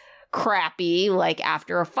this crappy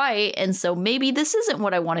after a fight, and so maybe this isn't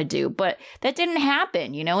what I want to do. But that didn't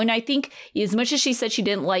happen, and I think as much as she said she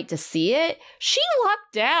didn't like to see it, she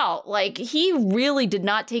lucked out. He really did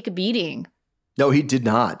not take a beating. No, he did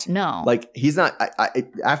not. No, he's not. I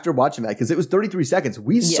after watching that, because it was 33 seconds,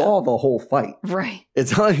 we saw the whole fight. Right.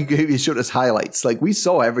 It's not like he showed us highlights. We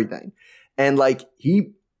saw everything, and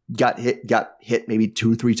he got hit maybe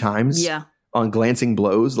 2-3 times. Yeah. On glancing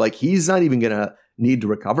blows. He's not even gonna need to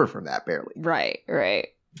recover from that barely. Right.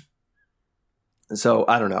 So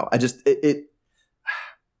I don't know. I just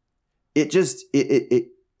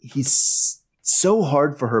he's so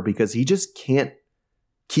hard for her because he just can't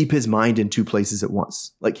keep his mind in 2 places at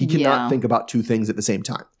once. He cannot think about 2 things at the same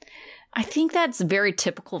time. I think that's very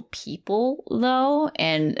typical of people though,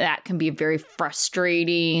 and that can be a very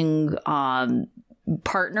frustrating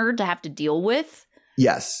partner to have to deal with.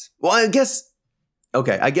 Yes. Well, I guess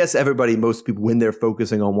Okay, I guess most people, when they're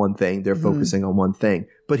focusing on one thing, they're focusing on one thing.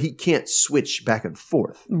 But he can't switch back and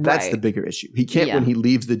forth. That's the bigger issue. He can't, when he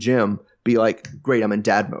leaves the gym, be like, great, I'm in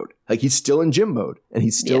dad mode. Like, he's still in gym mode and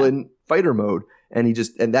he's still in fighter mode. And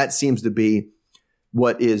that seems to be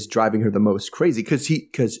what is driving her the most crazy,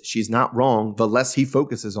 because she's not wrong. The less he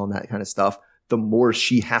focuses on that kind of stuff, the more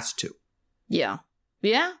she has to. Yeah.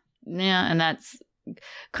 And that's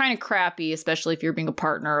kind of crappy, especially if you're being a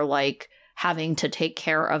partner, like having to take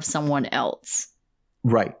care of someone else.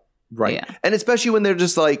 Right. Yeah. And especially when they're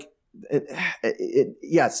just like,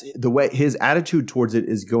 yes, the way his attitude towards it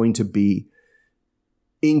is going to be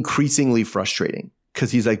increasingly frustrating,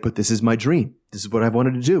 because he's like, but this is my dream. This is what I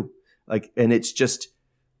wanted to do. Like, and it's just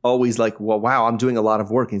always like, well, wow, I'm doing a lot of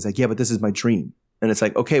work. And he's like, yeah, but this is my dream. And it's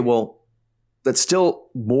like, okay, well, that's still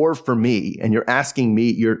more for me. And you're asking me,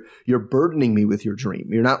 you're burdening me with your dream.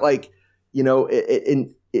 You're not like,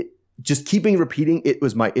 just keeping repeating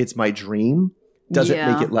it's my dream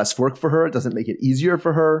doesn't make it less work for her. It doesn't make it easier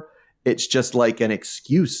for her. It's just like an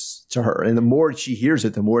excuse to her. And the more she hears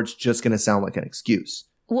it, the more it's just going to sound like an excuse.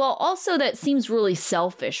 Well, also that seems really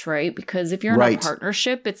selfish, right? Because if you're in a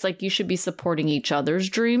partnership, it's like you should be supporting each other's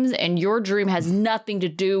dreams, and your dream has nothing to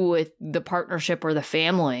do with the partnership or the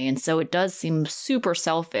family. And so it does seem super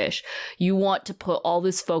selfish. You want to put all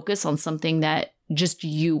this focus on something that just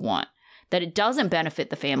you want, that it doesn't benefit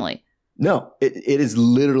the family. No, it is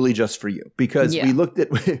literally just for you, because we looked at,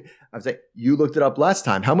 I was like, you looked it up last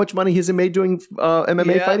time. How much money has he made doing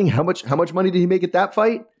MMA fighting? How much money did he make at that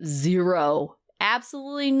fight? Zero.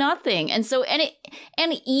 Absolutely nothing. And so,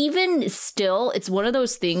 and even still, it's one of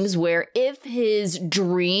those things where if his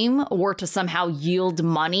dream were to somehow yield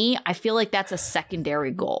money, I feel like that's a secondary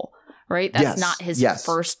goal, right? That's not his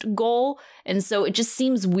first goal. And so it just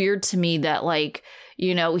seems weird to me that, like,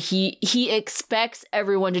 he expects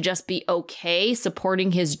everyone to just be okay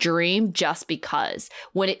supporting his dream just because,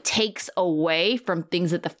 when it takes away from things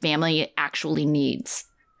that the family actually needs.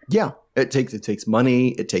 Yeah. It takes money,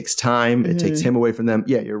 it takes time, it takes him away from them.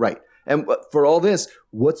 Yeah, you're right. And for all this,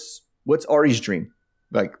 what's Ari's dream?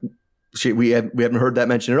 Like, we haven't heard that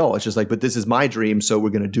mentioned at all. It's just like, but this is my dream, so we're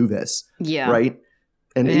going to do this. Yeah. Right?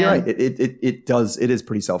 And you're right. It is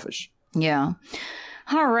pretty selfish. Yeah.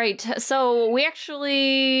 All right. So we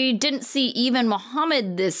actually didn't see even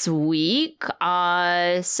Muhammad this week.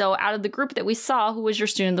 So out of the group that we saw, who was your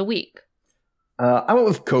student of the week? I went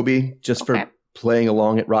with Kobe just for playing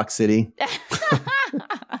along at Rock City.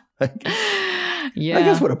 I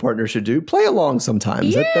guess what a partner should do. Play along sometimes.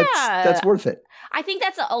 Yeah. That's worth it. I think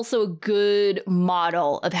that's also a good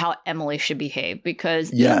model of how Emily should behave,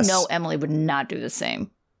 because Emily would not do the same.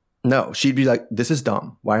 No, she'd be like, this is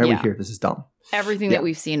dumb. Why are we here? This is dumb. Everything that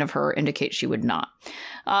we've seen of her indicates she would not.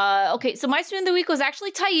 Okay, so my student of the week was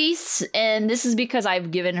actually Thais, and this is because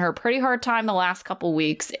I've given her a pretty hard time the last couple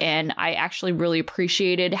weeks, and I actually really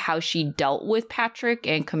appreciated how she dealt with Patrick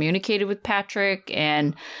and communicated with Patrick,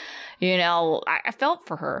 and I felt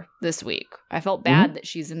for her this week. I felt bad that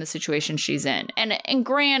she's in the situation she's in. And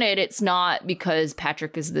granted, it's not because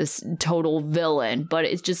Patrick is this total villain, but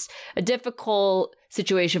it's just a difficult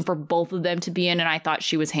situation for both of them to be in, and I thought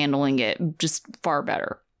she was handling it just far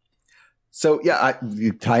better. So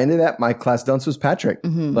you tie into that. My class dunce was Patrick.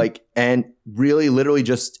 And really, literally,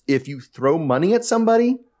 just if you throw money at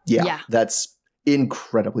somebody, that's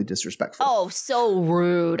incredibly disrespectful. Oh, so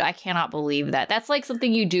rude. I cannot believe that. That's like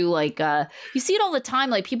something you do, like, you see it all the time.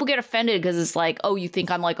 Like, people get offended because it's like, oh, you think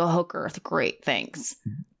I'm like a hooker. Great, thanks.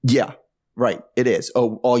 Yeah, right. It is.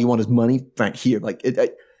 Oh, all you want is money? Right here. Like,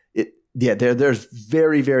 there's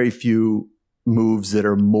very, very few moves that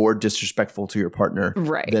are more disrespectful to your partner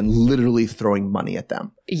than literally throwing money at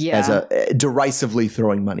them. Yeah. As derisively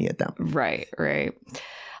throwing money at them. Right.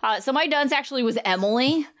 So my dunce actually was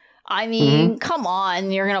Emily. I mean, come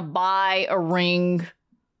on, you're going to buy a ring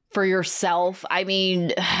for yourself. I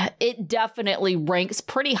mean, it definitely ranks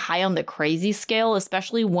pretty high on the crazy scale,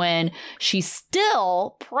 especially when she's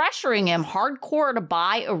still pressuring him hardcore to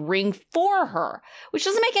buy a ring for her, which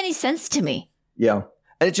doesn't make any sense to me. Yeah.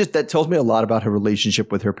 And that tells me a lot about her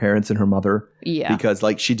relationship with her parents and her mother. Yeah. Because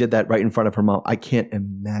like she did that right in front of her mom. I can't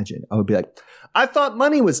imagine. I would be like, I thought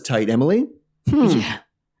money was tight, Emily. Yeah.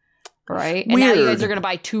 Right. And now you guys are going to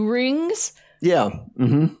buy 2 rings? Yeah.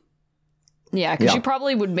 Yeah, because you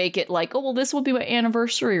probably would make it like, oh, well, this will be my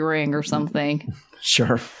anniversary ring or something.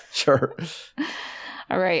 Sure.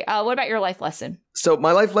 All right. What about your life lesson? So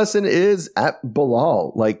my life lesson is at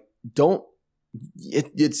Bilal. Like,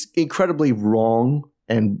 it's incredibly wrong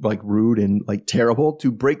and like rude and like terrible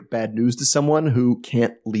to break bad news to someone who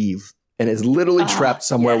can't leave and is literally trapped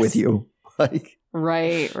somewhere with you. Like,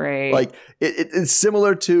 Right. Like it's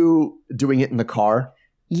similar to doing it in the car.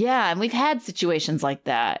 Yeah, and we've had situations like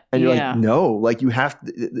that. And you're like, no, like you have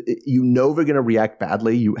to, they're going to react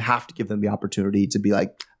badly. You have to give them the opportunity to be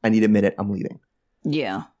like, I need a minute, I'm leaving.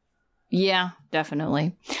 Yeah. Yeah,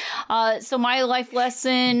 definitely. So my life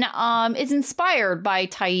lesson is inspired by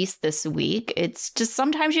Thais this week. It's just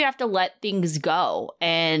sometimes you have to let things go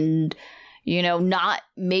and, not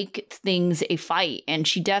make things a fight. And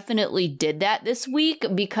she definitely did that this week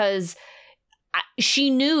because she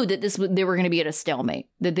knew that they were going to be at a stalemate,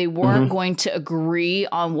 that they weren't going to agree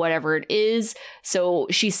on whatever it is. So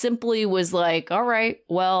she simply was like, all right,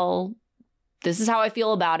 well, this is how I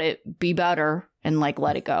feel about it. Be better and like,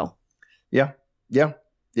 let it go. Yeah. Yeah.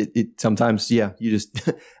 It sometimes, you just,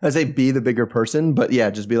 I say be the bigger person, but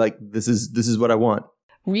just be like, this is what I want.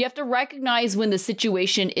 You have to recognize when the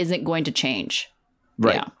situation isn't going to change.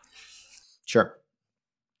 Right. Yeah. Sure.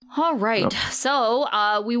 All right.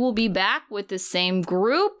 So we will be back with the same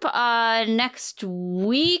group next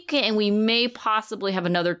week, and we may possibly have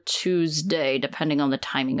another Tuesday, depending on the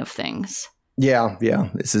timing of things. Yeah.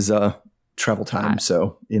 This is travel time,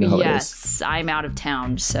 so you know how it is. Yes, I'm out of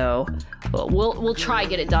town, so we'll try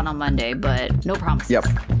get it done on Monday, but no promises. Yep.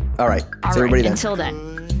 All right. All so right. everybody then. Until then.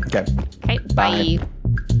 Okay. Okay. Bye.